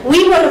was.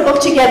 We wrote a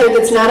book together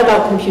that's not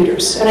about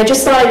computers, and I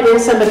just thought I'd bring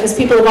some because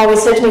people have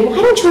always said to me, why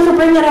don't you ever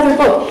bring that other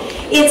book?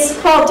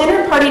 It's called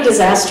Dinner Party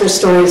Disaster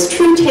Stories,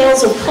 True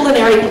Tales of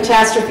Culinary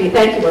Catastrophe.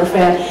 Thank you,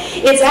 Orphan.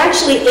 It's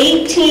actually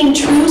 18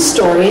 true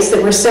stories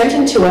that were sent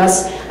in to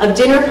us of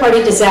dinner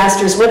party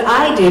disasters. What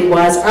I did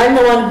was, I'm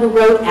the one who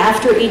wrote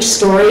after each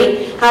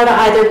story how to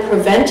either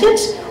prevent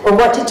it or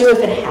what to do if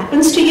it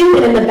happens to you.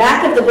 And in the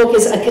back of the book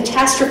is a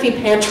catastrophe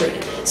pantry.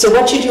 So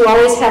what should you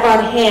always have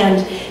on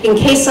hand in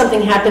case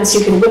something happens so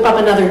you can whip up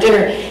another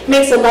dinner. It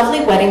makes a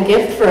lovely wedding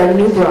gift for a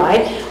new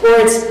bride, or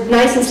it's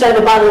nice instead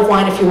of a bottle of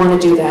wine if you want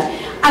to do that.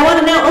 I want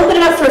to now open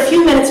it up for a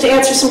few minutes to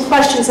answer some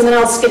questions, and then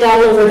I'll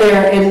skedaddle over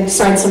there and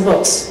sign some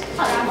books.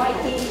 My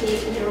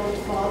 88-year-old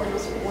father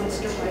wants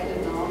to write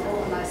a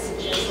novel, and I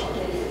suggested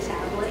getting a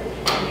tablet,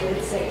 and he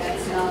would say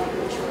that's not a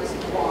good choice.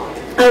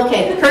 Why?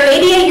 Okay, her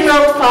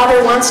 88-year-old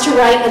father wants to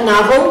write a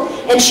novel,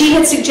 and she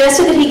had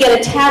suggested that he get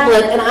a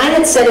tablet, and I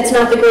had said it's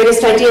not the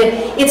greatest idea.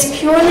 It's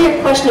purely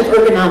a question of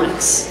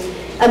ergonomics.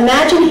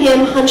 Imagine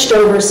him hunched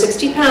over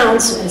 60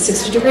 pounds at a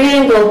 60-degree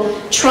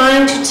angle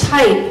trying to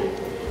type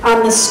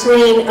on the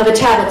screen of a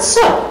tablet.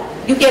 So,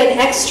 you get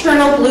an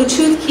external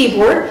Bluetooth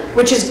keyboard,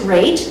 which is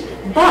great,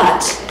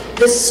 but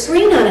The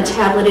screen on a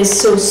tablet is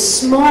so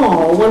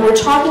small, when we're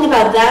talking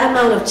about that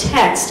amount of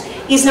text,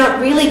 he's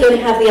not really going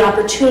to have the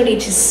opportunity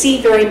to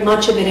see very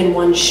much of it in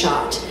one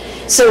shot.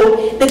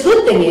 So the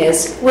good thing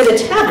is, with a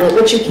tablet,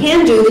 what you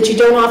can do that you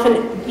don't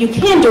often, you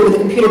can do with a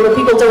computer, but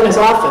people don't as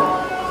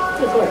often.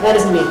 Good Lord, that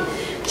isn't me.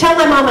 Tell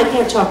my mom I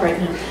can't talk right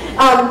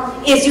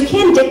now. Is you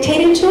can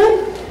dictate into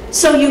it.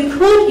 So you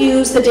could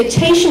use the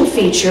dictation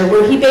feature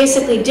where he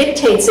basically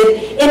dictates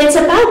it, and it's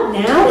about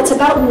now, it's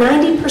about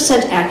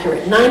 90%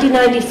 accurate,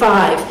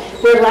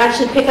 90-95, where it'll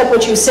actually pick up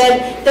what you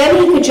said. Then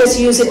he could just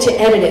use it to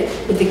edit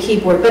it with the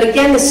keyboard. But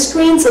again, the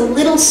screen's a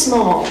little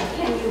small.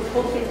 Can you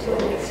hook into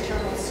an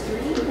external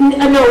screen?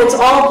 No, it's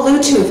all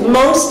Bluetooth.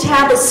 Most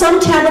tablets, some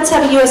tablets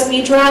have a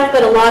USB drive,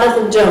 but a lot of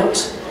them don't.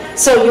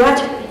 So you have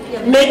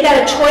to make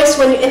that a choice.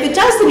 When if it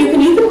does, then you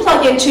can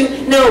plug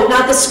into, no,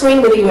 not the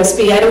screen with a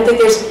USB. I don't think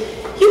there's,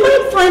 you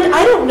might find,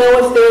 I don't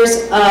know if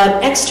there's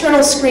an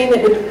external screen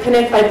that would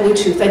connect by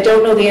Bluetooth. I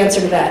don't know the answer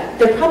to that.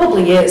 There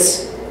probably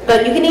is.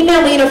 But you can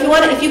email me, if you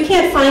want, if you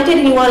can't find it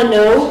and you want to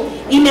know,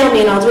 email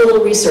me and I'll do a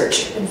little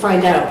research and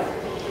find out.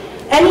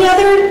 Any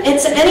other,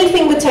 it's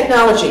anything with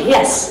technology,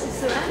 yes?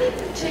 Is there any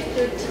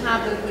particular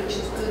tablet which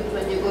is good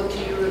when you go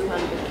to Europe on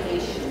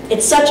vacation?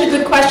 It's such a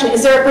good question.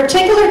 Is there a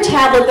particular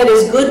tablet that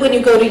is good when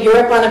you go to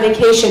Europe on a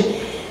vacation?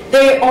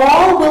 They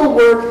all will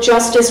work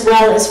just as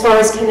well as far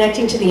as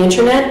connecting to the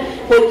internet.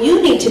 What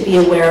you need to be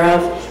aware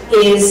of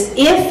is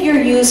if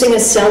you're using a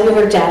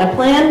cellular data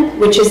plan,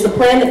 which is the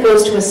plan that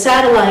goes to a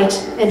satellite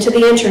and to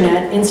the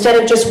internet instead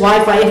of just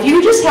Wi-Fi. If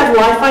you just have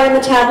Wi-Fi on the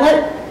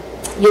tablet,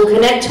 you'll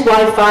connect to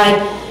Wi-Fi,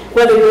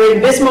 whether you're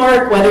in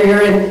Bismarck, whether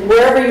you're in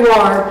wherever you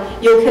are,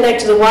 you'll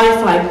connect to the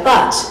Wi-Fi.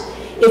 But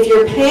if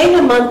you're paying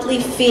a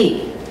monthly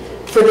fee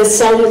for the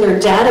cellular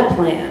data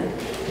plan,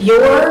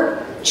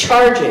 your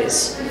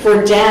charges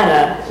for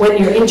data when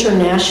you're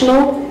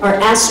international are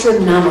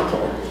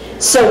astronomical.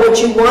 So what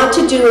you want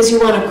to do is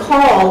you want to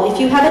call, if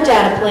you have a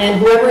data plan,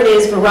 whoever it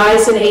is,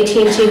 Verizon,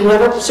 AT&T,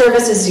 whoever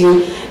services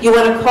you, you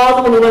want to call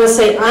them and you want to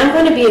say, I'm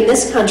going to be in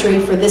this country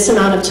for this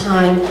amount of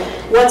time.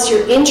 What's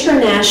your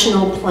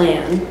international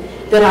plan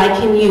that I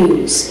can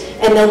use?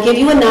 And they'll give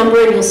you a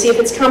number and you'll see if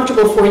it's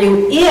comfortable for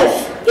you.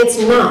 If it's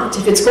not,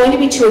 if it's going to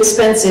be too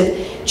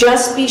expensive,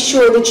 just be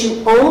sure that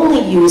you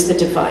only use the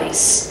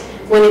device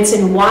when it's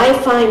in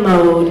Wi-Fi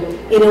mode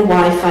in a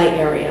Wi-Fi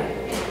area.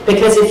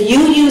 Because if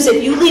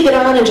you leave it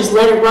on and just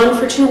let it run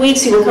for 2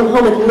 weeks, you will come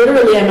home and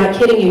literally, I'm not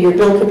kidding you, your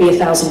bill could be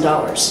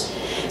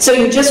 $1,000. So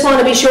you just want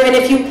to be sure, and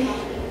if you,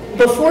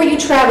 before you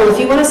travel, if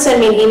you want to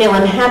send me an email,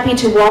 I'm happy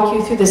to walk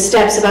you through the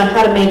steps about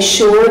how to make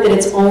sure that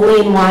it's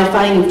only in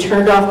Wi-Fi and you've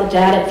turned off the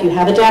data if you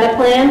have a data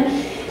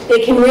plan.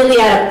 It can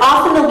really add up.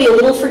 Often they'll be a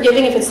little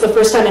forgiving if it's the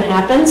first time it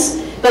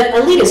happens, but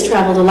Alita's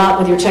traveled a lot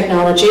with your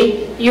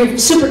technology. You're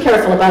super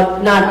careful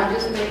about not... I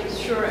just make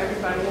sure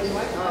everybody has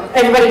Wi-Fi.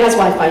 Everybody has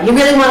Wi-Fi. You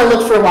really want to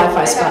look for a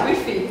Wi-Fi spot. They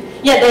have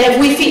Wi-Fi. Yeah, they have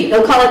Wi-Fi.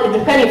 They'll call it,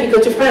 depending if you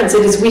go to France,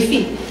 it is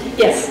Wi-Fi.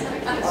 Yes.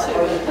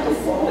 Are the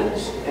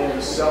phones and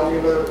the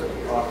cellular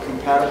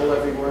compatible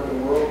everywhere in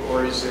the world,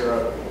 or is there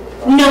a...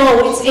 No,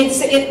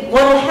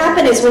 what will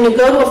happen is when you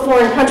go to a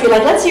foreign country,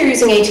 like let's say you're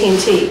using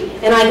AT&T,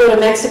 and I go to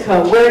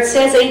Mexico, where it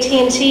says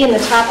AT&T in the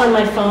top on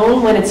my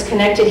phone when it's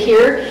connected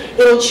here,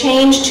 it'll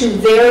change to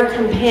their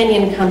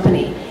companion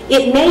company.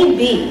 It may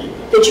be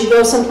that you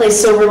go someplace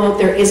so remote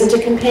there isn't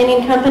a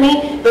companion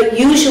company, but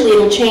usually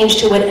it'll change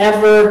to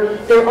whatever,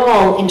 they're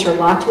all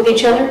interlocked with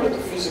each other. But the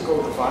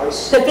physical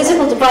device... The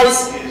physical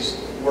device...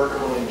 is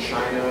workable in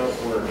China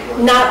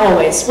or... Not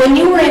always. When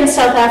you were in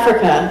South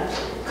Africa,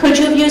 could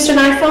you have used an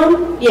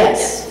iPhone?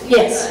 Yes.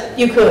 Yes,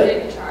 you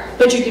could.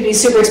 But you could be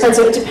super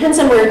expensive. It depends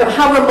on where you're going,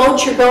 how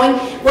remote you're going.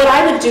 What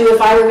I would do if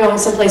I were going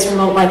someplace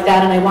remote like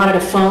that and I wanted a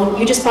phone,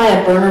 you just buy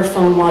a burner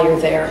phone while you're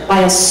there.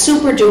 Buy a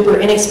super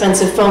duper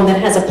inexpensive phone that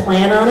has a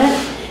plan on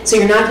it. So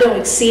you're not going to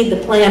exceed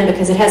the plan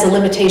because it has a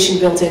limitation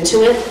built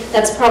into it.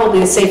 That's probably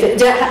the safest,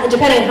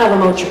 depending on how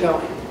remote you're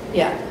going.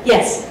 Yeah.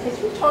 Yes?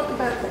 Could you talk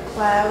about the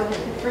cloud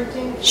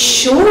printing?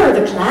 Sure,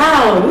 the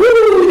cloud.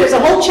 Woo, there's a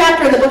whole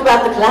chapter in the book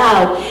about the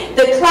cloud.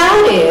 The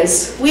cloud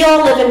is, we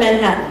all live in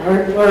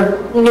Manhattan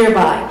or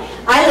nearby.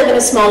 I live in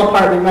a small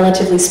apartment,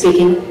 relatively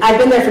speaking. I've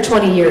been there for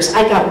 20 years.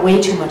 I got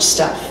way too much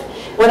stuff.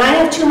 When I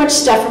have too much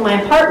stuff in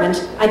my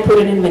apartment, I put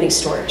it in mini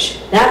storage.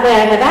 That way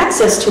I have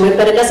access to it,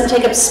 but it doesn't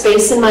take up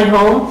space in my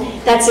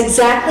home. That's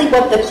exactly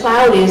what the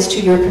cloud is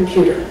to your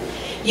computer.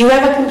 You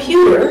have a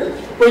computer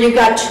where you've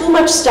got too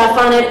much stuff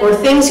on it or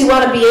things you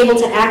want to be able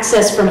to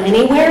access from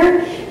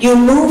anywhere, you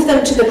move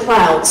them to the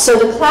cloud. So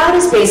the cloud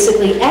is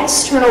basically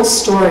external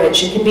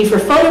storage. It can be for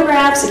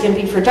photographs, it can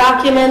be for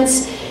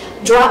documents.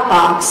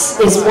 Dropbox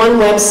is one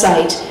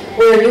website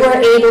where you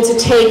are able to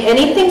take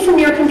anything from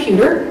your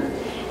computer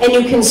and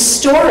you can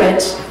store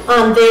it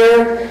on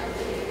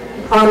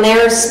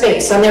their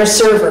space, on their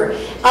server.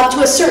 Up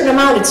to a certain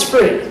amount, it's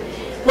free.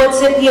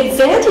 What's the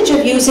advantage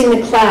of using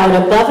the cloud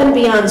above and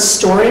beyond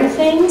storing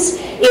things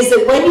is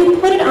that when you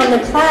put it on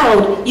the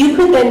cloud, you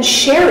could then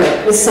share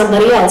it with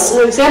somebody else.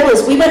 So an example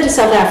is we went to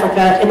South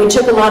Africa and we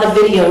took a lot of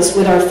videos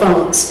with our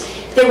phones.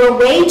 They were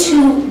way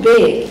too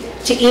big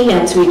to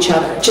email to each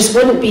other. It just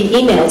wouldn't be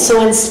emailed.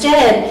 So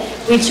instead,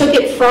 we took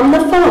it from the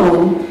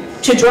phone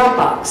to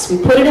Dropbox. We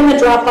put it in the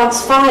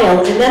Dropbox file,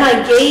 and then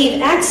I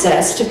gave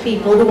access to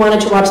people who wanted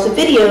to watch the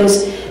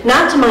videos,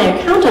 not to my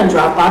account on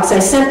Dropbox. I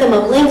sent them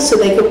a link so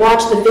they could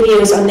watch the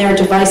videos on their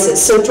devices.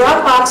 So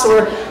Dropbox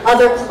or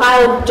other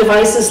cloud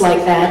devices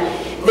like that,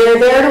 they're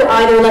there to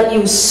either let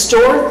you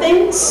store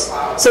things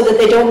so that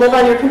they don't live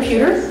on your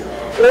computer,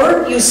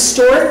 or you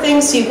store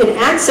things so you can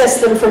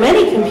access them from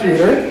any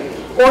computer,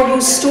 or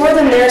you store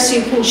them there so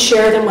you can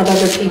share them with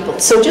other people.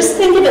 So just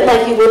think of it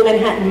like you would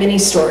Manhattan mini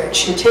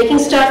storage. You're taking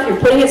stuff, you're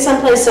putting it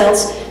someplace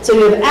else, so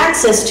you have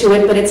access to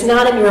it, but it's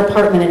not in your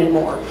apartment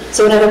anymore.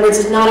 So in other words,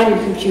 it's not on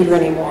your computer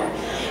anymore.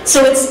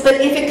 So but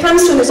if it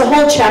comes to, there's a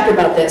whole chapter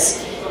about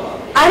this.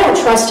 I don't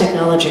trust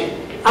technology.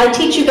 I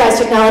teach you guys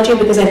technology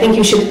because I think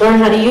you should learn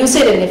how to use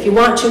it, and if you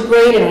want to,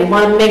 great, and I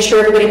want to make sure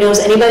everybody knows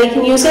anybody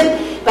can use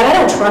it, but I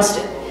don't trust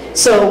it.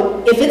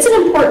 So if it's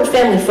an important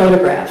family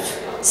photograph,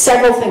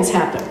 several things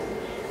happen.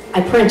 I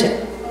print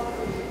it.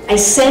 I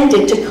send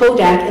it to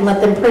Kodak and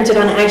let them print it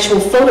on actual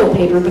photo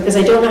paper because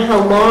I don't know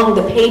how long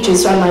the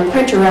pages on my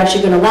printer are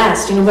actually going to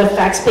last. You know what,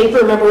 fax paper,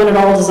 remember when it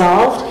all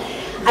dissolved?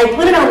 I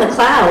put it on the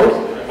cloud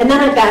and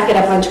then I back it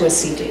up onto a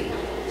CD.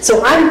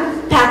 So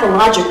I'm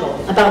pathological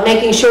about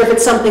making sure if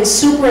it's something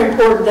super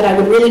important that I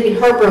would really be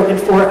heartbroken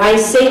for, I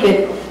save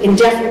it in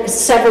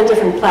several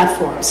different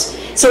platforms.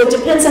 So it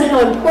depends on how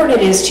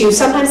important it is to you.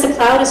 Sometimes the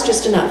cloud is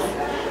just enough.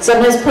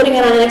 Sometimes putting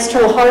it on an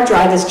external hard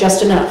drive is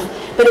just enough.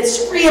 But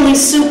it's really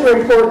super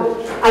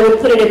important. I would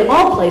put it in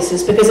all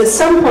places because at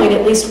some point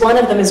at least one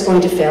of them is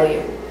going to fail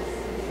you.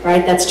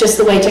 Right? That's just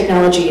the way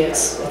technology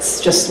is. It's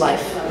just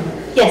life.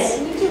 Yes?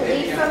 Can you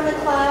delete from the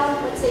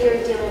cloud? Let's say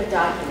you're dealing with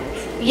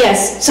documents.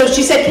 Yes. So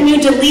she said, can you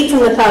delete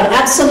from the cloud?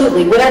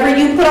 Absolutely. Whatever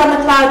you put on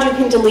the cloud, you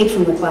can delete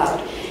from the cloud.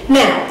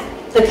 Now,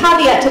 the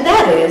caveat to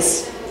that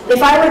is,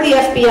 if I were the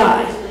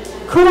FBI,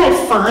 could I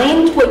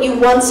find what you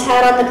once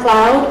had on the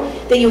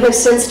cloud that you have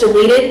since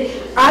deleted?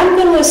 I'm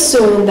going to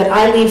assume that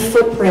I leave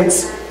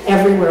footprints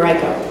everywhere I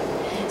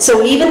go.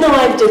 So even though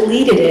I've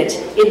deleted it,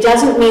 it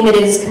doesn't mean that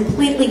it is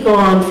completely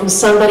gone from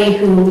somebody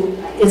who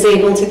is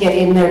able to get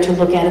in there to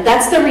look at it.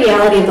 That's the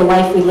reality of the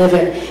life we live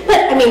in.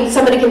 But, I mean,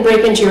 somebody can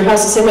break into your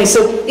house the same way.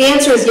 So the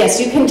answer is yes,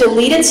 you can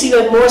delete it so you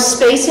have more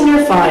space in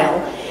your file.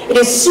 It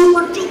is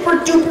super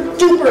duper duper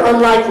duper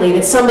unlikely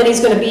that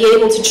somebody's going to be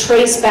able to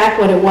trace back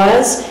what it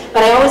was.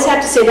 But I always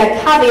have to say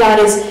that caveat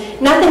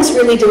is nothing's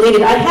really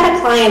deleted. I had a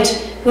client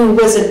who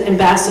was an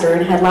ambassador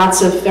and had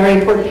lots of very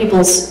important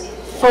people's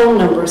phone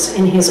numbers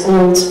in his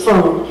old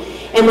phone.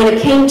 And when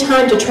it came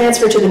time to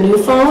transfer to the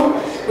new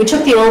phone, we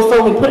took the old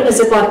phone, we put it in a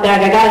Ziploc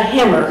bag, I got a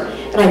hammer,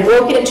 and I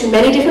broke it into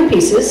many different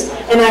pieces,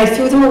 and I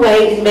threw them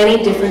away in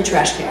many different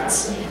trash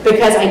cans.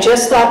 Because I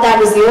just thought that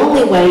was the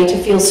only way to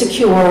feel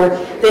secure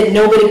that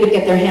nobody could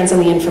get their hands on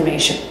the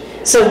information.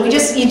 So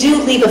you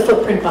do leave a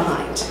footprint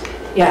behind.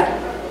 Yeah.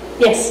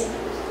 Yes?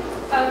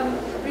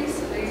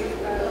 Recently,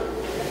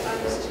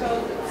 I was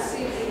told that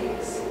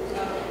CDs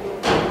will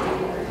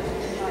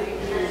be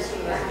used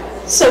for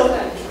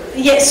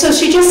that. So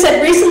she just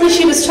said recently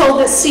she was told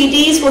that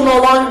CDs will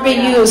no longer be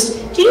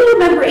used. Do you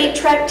remember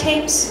 8-track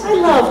tapes? I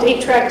loved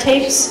 8-track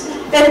tapes.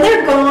 And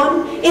they're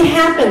gone. It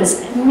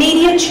happens.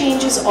 Media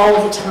changes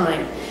all the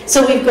time.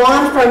 So we've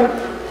gone from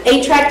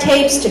 8-track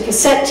tapes to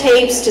cassette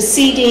tapes to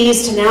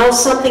CDs to now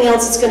something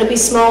else that's going to be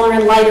smaller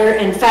and lighter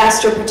and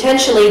faster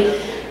potentially.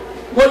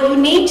 What you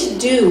need to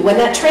do when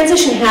that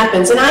transition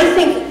happens, and I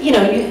think, you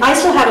know, I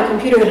still have a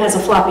computer that has a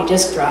floppy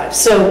disk drive,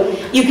 so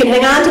you can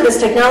hang on to this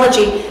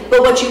technology,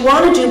 but what you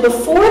want to do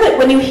before that,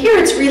 when you hear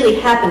it's really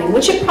happening,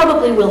 which it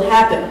probably will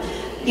happen,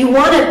 you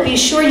want to be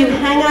sure you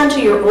hang on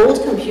to your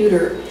old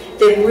computer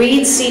that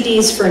reads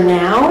CDs for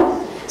now,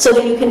 so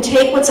that you can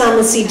take what's on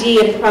the CD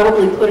and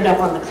probably put it up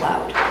on the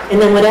cloud.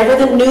 And then whatever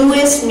the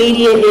newest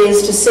media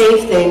is to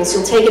save things,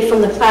 you'll take it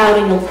from the cloud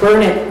and you'll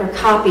burn it or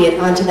copy it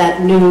onto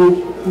that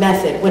new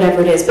method,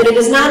 whatever it is. But it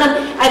is not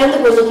I don't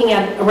think we're looking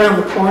at around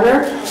the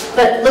corner,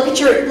 but look at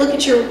your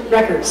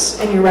records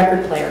and your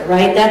record player,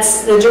 right?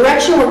 That's the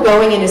direction we're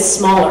going in is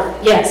smaller.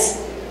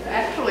 Yes?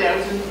 Actually, I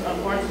was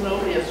in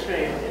Barcelona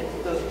yesterday,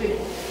 and those big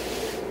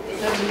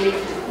 78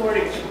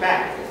 recordings are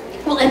back.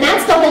 Well, and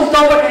that's the whole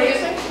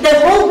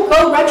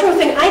Go Retro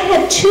thing. I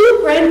had 2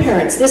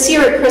 grandparents this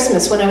year at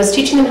Christmas when I was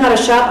teaching them how to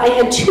shop. I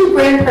had 2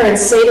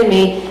 grandparents say to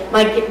me,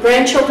 my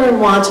grandchildren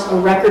want a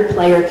record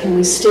player. Can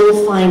we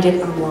still find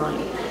it online?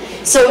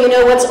 So, you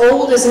know, what's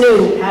old is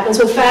new. It happens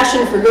with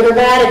fashion, for good or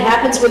bad. It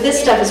happens with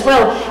this stuff as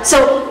well.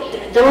 So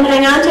don't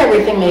hang on to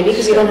everything maybe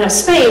because you don't have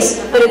space,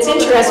 but it's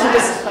interesting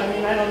because... I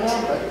mean, I don't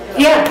know, but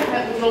yeah.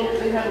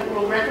 They have a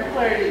little record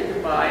player that you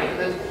can buy,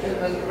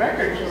 and the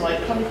records are like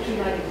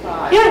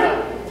 $22.95.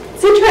 Yeah.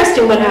 It's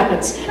interesting what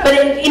happens.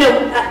 But, you know,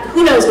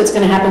 who knows what's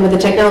going to happen with the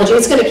technology.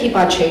 It's going to keep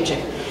on changing.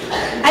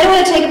 I don't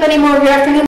want to take up any more of your afternoon.